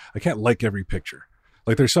can't like every picture.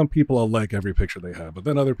 Like there's some people I'll like every picture they have, but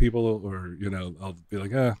then other people, or I'll be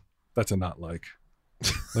like, that's a not like.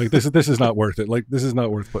 Like this is not worth it. Like this is not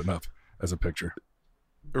worth putting up as a picture.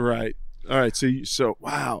 Right. All right. So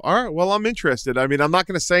wow. All right. Well, I'm interested. I mean, I'm not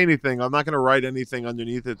going to say anything. I'm not going to write anything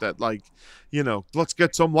underneath it that like, let's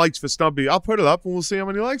get some likes for Stumpy. I'll put it up and we'll see how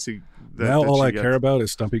many likes now all I care about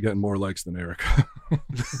is Stumpy getting more likes than Eric.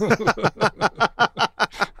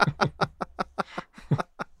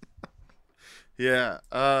 Yeah.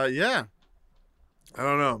 Yeah. I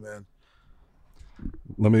don't know, man.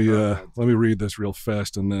 Let me read this real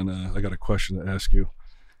fast, and then I got a question to ask you.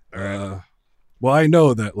 All right. Well, I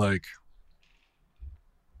know that like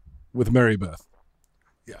with Mary Beth,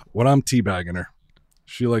 yeah, when I'm teabagging her,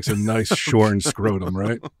 she likes a nice shorn scrotum,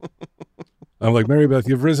 right? I'm like, Mary Beth,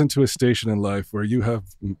 you've risen to a station in life where you have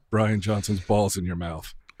Brian Johnson's balls in your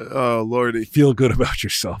mouth. Oh, Lordy. Feel good about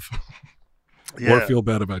yourself. Yeah. Or feel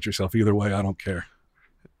bad about yourself. Either way, I don't care.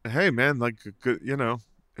 Hey, man, like, good,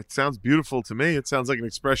 it sounds beautiful to me. It sounds like an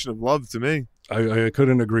expression of love to me. I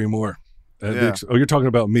couldn't agree more. Yeah. You're talking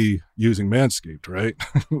about me using Manscaped, right?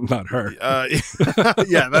 Not her.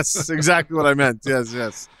 Yeah, that's exactly what I meant.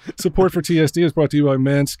 Yes. Support for TSD is brought to you by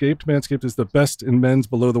Manscaped. Manscaped is the best in men's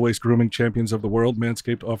below-the-waist grooming champions of the world.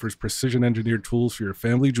 Manscaped offers precision-engineered tools for your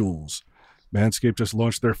family jewels. Manscaped just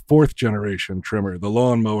launched their 4th-generation trimmer, the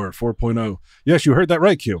Lawnmower 4.0. Yes, you heard that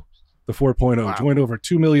right, Q. The 4.0. Wow. Join over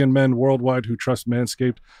 2 million men worldwide who trust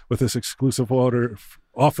Manscaped with this exclusive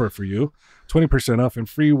offer for you. 20% off and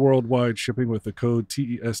free worldwide shipping with the code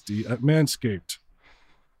TESD at Manscaped.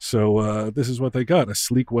 So this is what they got. A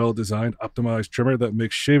sleek, well-designed, optimized trimmer that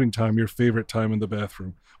makes shaving time your favorite time in the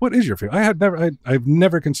bathroom. What is your favorite? I've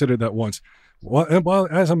never considered that once. Well,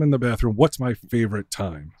 as I'm in the bathroom, what's my favorite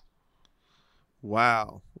time?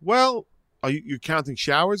 Wow. Well, are you counting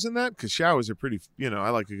showers in that? Because showers are pretty, I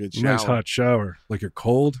like a good shower. Nice hot shower. Like you're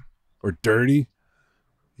cold or dirty.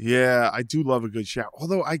 Yeah, I do love a good shower.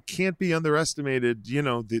 Although I can't be underestimated,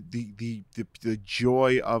 the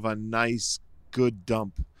joy of a nice, good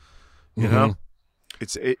dump. You know,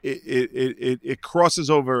 it crosses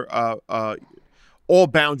over all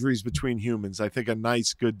boundaries between humans. I think a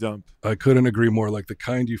nice, good dump. I couldn't agree more. Like the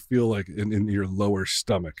kind you feel like in your lower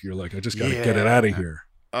stomach. You're like, I just got to get it out of here.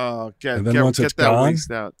 Get it's that gone, waste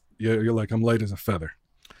out. You're like, I'm light as a feather.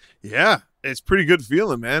 Yeah, it's pretty good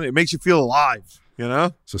feeling, man. It makes you feel alive.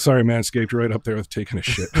 So sorry, Manscaped, you're right up there with taking a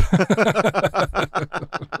shit.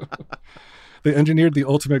 They engineered the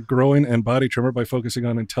ultimate growing and body trimmer by focusing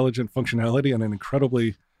on intelligent functionality and an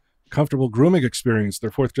incredibly comfortable grooming experience.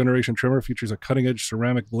 Their 4th-generation trimmer features a cutting-edge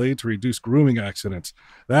ceramic blade to reduce grooming accidents.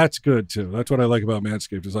 That's good too. That's what I like about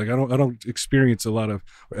Manscaped. Is like I don't experience a lot of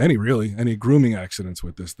any grooming accidents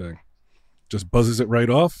with this thing. Just buzzes it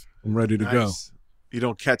right off. I'm ready to go. You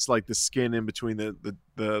don't catch like the skin in between the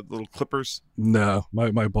little clippers? No,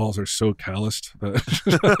 my balls are so calloused.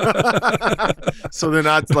 So they're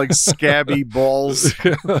not like scabby balls.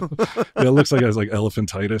 Yeah, it looks like it has like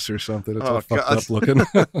elephantitis or something. It's all fucked up looking.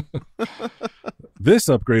 This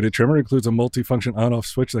upgraded trimmer includes a multifunction on-off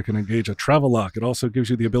switch that can engage a travel lock. It also gives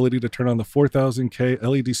you the ability to turn on the 4000K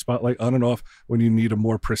LED spotlight on and off when you need a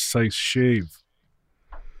more precise shave.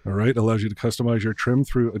 All right, allows you to customize your trim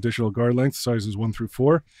through additional guard length, sizes 1 through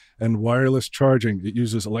 4, and wireless charging. It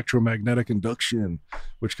uses electromagnetic induction,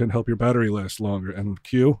 which can help your battery last longer. And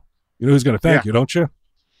Q, you know who's going to thank you, don't you?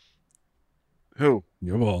 Who?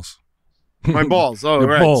 Your balls. My balls. Oh,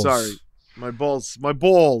 right. Balls. Sorry. My balls.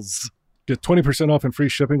 Get 20% off and free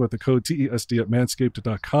shipping with the code TESD at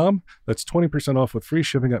manscaped.com. That's 20% off with free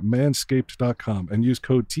shipping at manscaped.com and use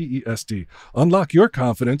code TESD. Unlock your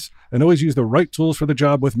confidence and always use the right tools for the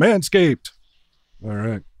job with Manscaped. All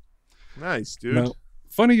right. Nice, dude. Now,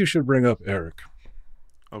 funny you should bring up Eric.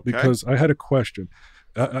 Okay. because I had a question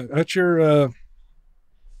at your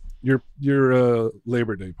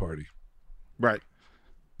Labor Day party. Right.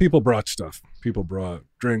 People brought stuff. People brought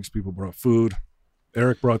drinks. People brought food.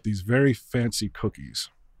 Eric brought these very fancy cookies.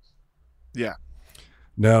 Yeah.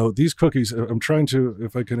 Now, these cookies, I'm trying to,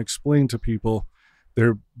 if I can explain to people,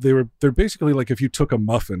 they're basically like if you took a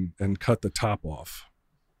muffin and cut the top off,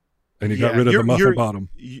 and you got rid of the muffin bottom.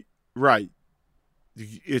 Right.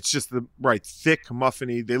 It's just the thick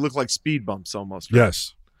muffiny. They look like speed bumps almost. Right?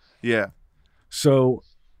 Yes. Yeah. So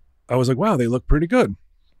I was like, wow, they look pretty good.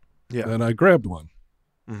 Yeah. And I grabbed one.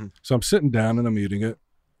 Mm-hmm. So I'm sitting down and I'm eating it,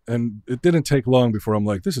 and it didn't take long before I'm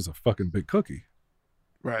like, this is a fucking big cookie.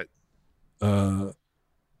 Right. And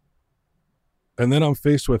then I'm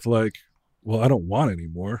faced with like, well, I don't want any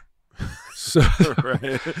more. So,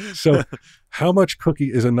 so how much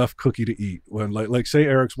cookie is enough cookie to eat? When like say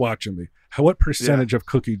Eric's watching me, what percentage of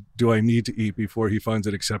cookie do I need to eat before he finds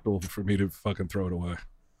it acceptable for me to fucking throw it away?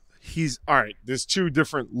 He's all right. There's two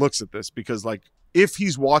different looks at this because like if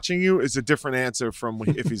he's watching you is a different answer from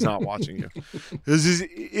if he's not watching you. Because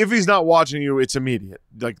if he's not watching you, it's immediate.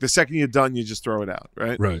 Like the second you're done, you just throw it out.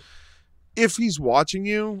 Right. Right. If he's watching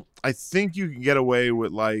you, I think you can get away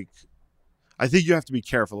with like, I think you have to be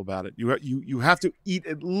careful about it. You have to eat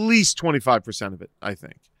at least 25% of it, I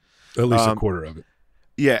think. At least a quarter of it.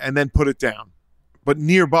 Yeah, and then put it down. But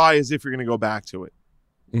nearby as if you're going to go back to it.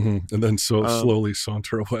 Mm-hmm. And then slowly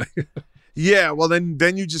saunter away. Yeah, well, then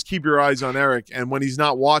you just keep your eyes on Eric, and when he's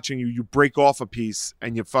not watching you, you break off a piece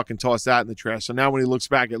and you fucking toss that in the trash. So now when he looks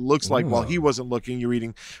back, it looks like while he wasn't looking, you're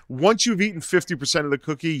eating. Once you've eaten 50% of the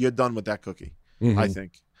cookie, you're done with that cookie, I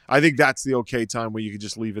think. I think that's the okay time where you could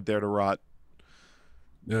just leave it there to rot.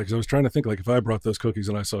 Yeah, because I was trying to think, like, if I brought those cookies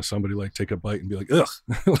and I saw somebody, like, take a bite and be like, ugh,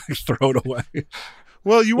 like, throw it away.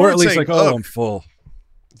 Well, you or weren't at least saying, like, oh, I'm full.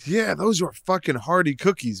 Yeah, those were fucking hearty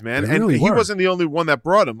cookies, man. They and really he were. wasn't the only one that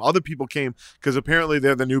brought them. Other people came because apparently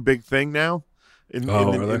they're the new big thing now. In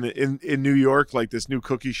New York, like this new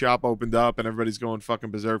cookie shop opened up and everybody's going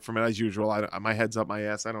fucking berserk from it as usual. My head's up my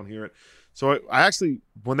ass. I don't hear it. So I actually,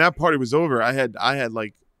 when that party was over, I had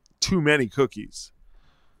like too many cookies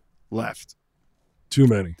left. Too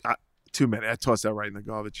many. Too many. I tossed that right in the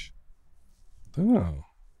garbage. Oh.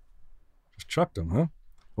 Just chucked them, huh? I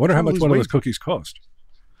wonder how much one of those cookies cost.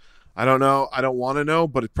 I don't know. I don't want to know,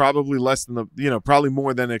 but it's probably less than probably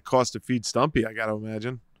more than it cost to feed Stumpy, I got to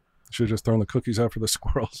imagine. Should have just thrown the cookies out for the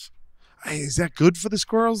squirrels. Hey, is that good for the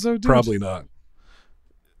squirrels, though, dude? Probably not.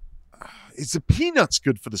 Is the peanuts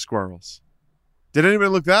good for the squirrels? Did anybody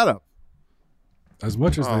look that up? As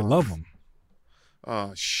much as they love them.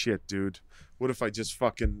 Oh, shit, dude. What if I just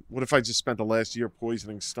spent the last year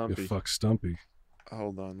poisoning Stumpy? You fuck Stumpy.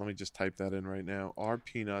 Hold on. Let me just type that in right now. Are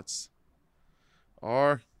peanuts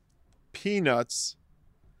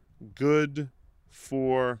good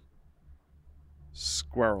for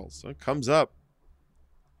squirrels? It comes up.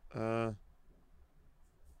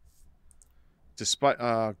 Despite,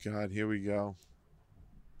 oh God, here we go.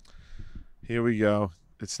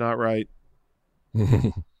 It's not right.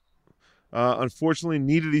 Unfortunately,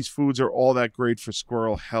 neither of these foods are all that great for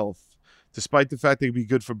squirrel health. Despite the fact they can be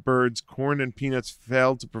good for birds, corn and peanuts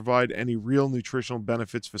fail to provide any real nutritional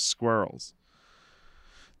benefits for squirrels.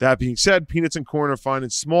 That being said, peanuts and corn are fine in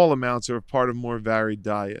small amounts or are part of a more varied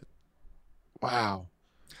diet. Wow.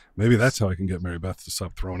 Maybe that's how I can get Mary Beth to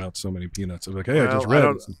stop throwing out so many peanuts. I'm like, hey, I just read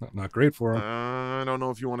it. It's not great for them. I don't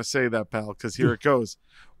know if you want to say that, pal, because here it goes.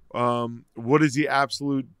 What is the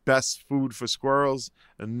absolute best food for squirrels?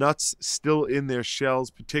 Nuts still in their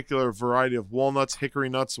shells, particular variety of walnuts, hickory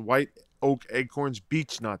nuts, white oak acorns,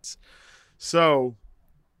 beech nuts. So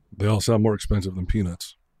they all sound more expensive than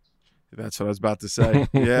peanuts. That's what I was about to say.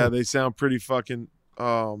 Yeah, they sound pretty fucking.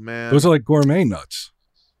 Oh man, those are like gourmet nuts.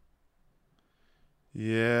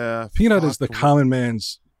 Yeah, peanut is the common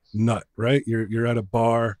man's nut, right? You're at a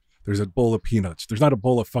bar. There's a bowl of peanuts. There's not a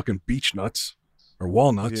bowl of fucking beech nuts or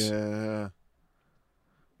walnuts. Yeah.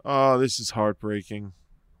 Oh, this is heartbreaking.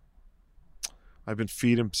 I've been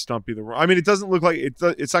feeding Stumpy the wrong. I mean, it doesn't look like it's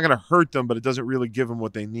not going to hurt them, but it doesn't really give them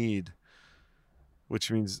what they need.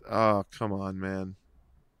 Which means, oh, come on, man.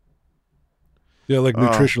 Yeah, like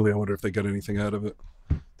nutritionally, I wonder if they get anything out of it.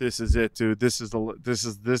 This is it, dude. This is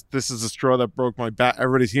the straw that broke my back.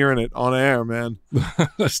 Everybody's hearing it on air, man.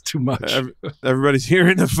 That's too much. Everybody's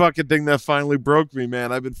hearing the fucking thing that finally broke me,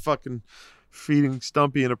 man. I've been fucking feeding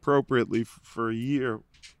Stumpy inappropriately for a year.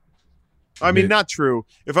 I mean, not true.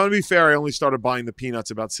 If I'm going to be fair, I only started buying the peanuts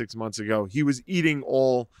about 6 months ago. He was eating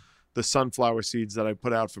all the sunflower seeds that I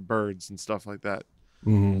put out for birds and stuff like that.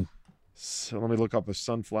 Mm-hmm. So let me look up a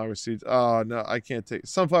sunflower seeds. Oh, no, I can't take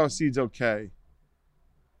sunflower seeds. Okay.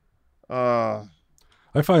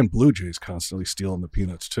 I find blue jays constantly stealing the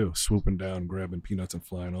peanuts too, swooping down, grabbing peanuts and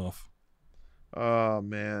flying off. Oh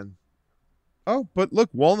man. Oh, but look,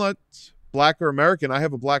 walnuts, black or American. I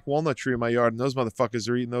have a black walnut tree in my yard, and those motherfuckers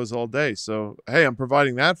are eating those all day. So hey, I'm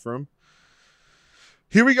providing that for them.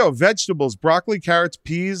 Here we go. Vegetables: broccoli, carrots,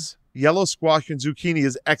 peas, yellow squash, and zucchini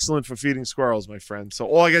is excellent for feeding squirrels, my friend. So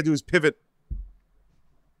all I gotta do is pivot.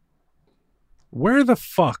 Where the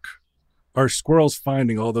fuck are squirrels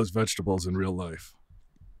finding all those vegetables in real life?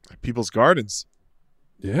 People's gardens.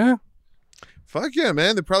 Yeah. Fuck yeah,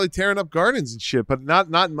 man! They're probably tearing up gardens and shit, but not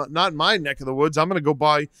in my neck of the woods. I'm gonna go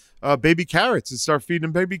buy baby carrots and start feeding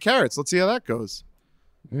them baby carrots. Let's see how that goes.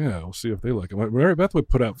 Yeah, we'll see if they like them. Mary Beth would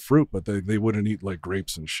put out fruit, but they wouldn't eat like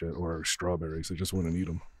grapes and shit or strawberries. They just wouldn't eat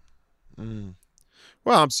them.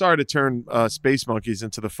 Well, I'm sorry to turn space monkeys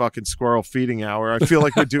into the fucking squirrel feeding hour. I feel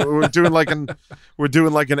like we're doing like an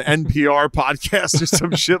NPR podcast or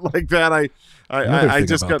some shit like that. I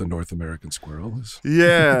just got the North American squirrel is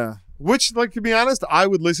yeah. Which, like, to be honest, I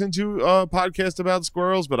would listen to a podcast about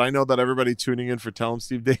squirrels, but I know that everybody tuning in for Tell 'em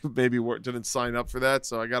Steve Dave maybe didn't sign up for that,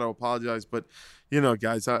 so I got to apologize. But, you know,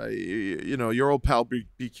 guys, your old pal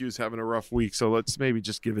BQ's having a rough week, so let's maybe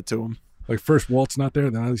just give it to him. like first Walt's not there,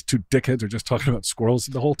 then all these two dickheads are just talking about squirrels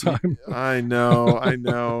the whole time. I know.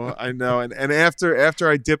 And after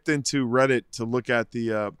I dipped into Reddit to look at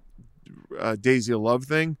the Daisy of Love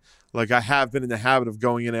thing, like I have been in the habit of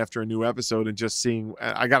going in after a new episode and just seeing.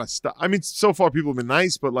 I gotta stop. I mean, so far people have been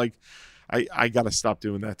nice, but like, I gotta stop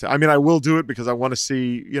doing that. I mean, I will do it because I want to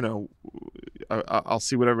see. You know, I'll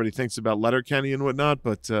see what everybody thinks about Letterkenny and whatnot.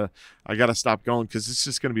 But I gotta stop going because it's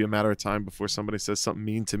just gonna be a matter of time before somebody says something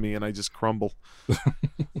mean to me and I just crumble.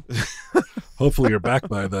 Hopefully, you're back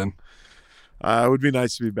by then. It would be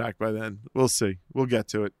nice to be back by then. We'll see. We'll get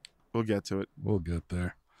to it. We'll get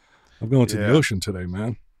there. I'm going to the ocean today,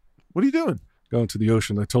 man. What are you doing? Going to the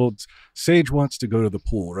ocean. I told Sage wants to go to the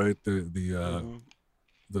pool, right? The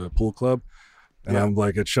pool club. And I'm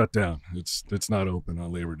like, it's shut down. It's not open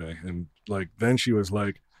on Labor Day. And like then she was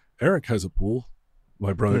like, Eric has a pool.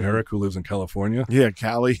 My brother Eric, who lives in California. Yeah,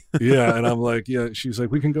 Cali. Yeah. And I'm like, yeah. She's like,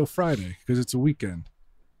 we can go Friday because it's a weekend.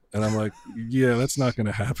 And I'm like, yeah, that's not going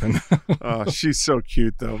to happen. Oh, she's so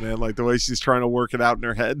cute though, man. Like the way she's trying to work it out in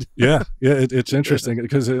her head. Yeah. It's interesting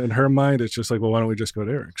because in her mind, it's just like, well, why don't we just go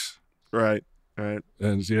to Eric's? Right.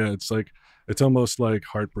 And yeah, it's like, it's almost like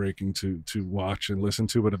heartbreaking to watch and listen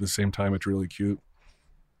to, but at the same time, it's really cute.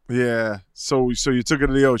 Yeah. So you took her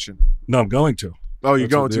to the ocean? No, I'm going to. Oh, you're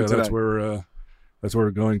going to today? That's where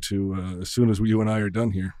we're going to as soon as you and I are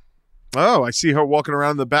done here. Oh, I see her walking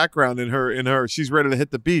around in the background in her. She's ready to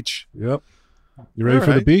hit the beach. Yep. You ready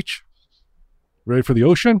for the beach? Ready for the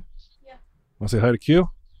ocean? Yeah. Want to say hi to Q?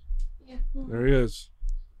 Yeah. There he is.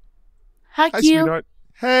 Hi, Hi, Q. sweetheart.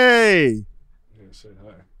 Hey. Yeah, say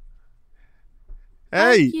hi.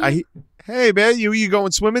 Hey. Hey, man. You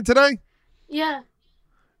going swimming today? Yeah.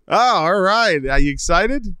 Oh, all right. Are you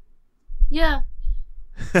excited? Yeah.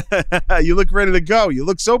 You look ready to go. You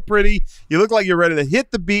look so pretty. You look like you're ready to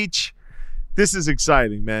hit the beach. This is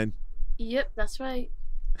exciting, man. Yep, that's right.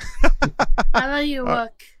 I let you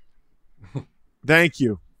work. Thank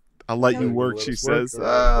you. I'll let you work, she says.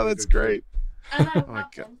 Oh, that's great. And I my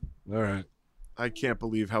walk God. him. All right. I can't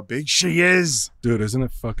believe how big she is. Dude, isn't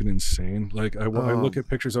it fucking insane? Like, I look at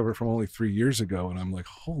pictures of her from only 3 years ago, and I'm like,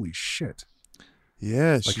 holy shit.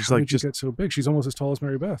 Yeah, Like, she's how like did you just. get so big? She's almost as tall as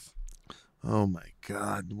Mary Beth. Oh my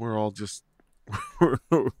God, we're all just.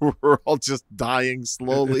 We're all just dying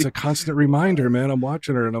slowly. It's a constant reminder, man. I'm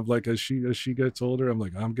watching her, and I'm like, as she gets older, I'm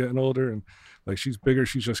like, I'm getting older, and like she's bigger.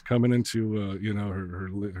 She's just coming into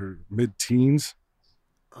her mid-teens.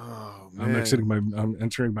 Oh man, I'm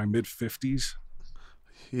entering my mid-50s.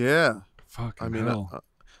 Yeah, Fucking I mean, hell.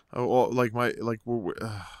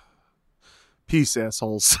 we're peace,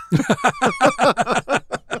 assholes.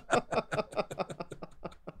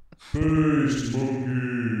 Peace,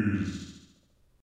 monkey.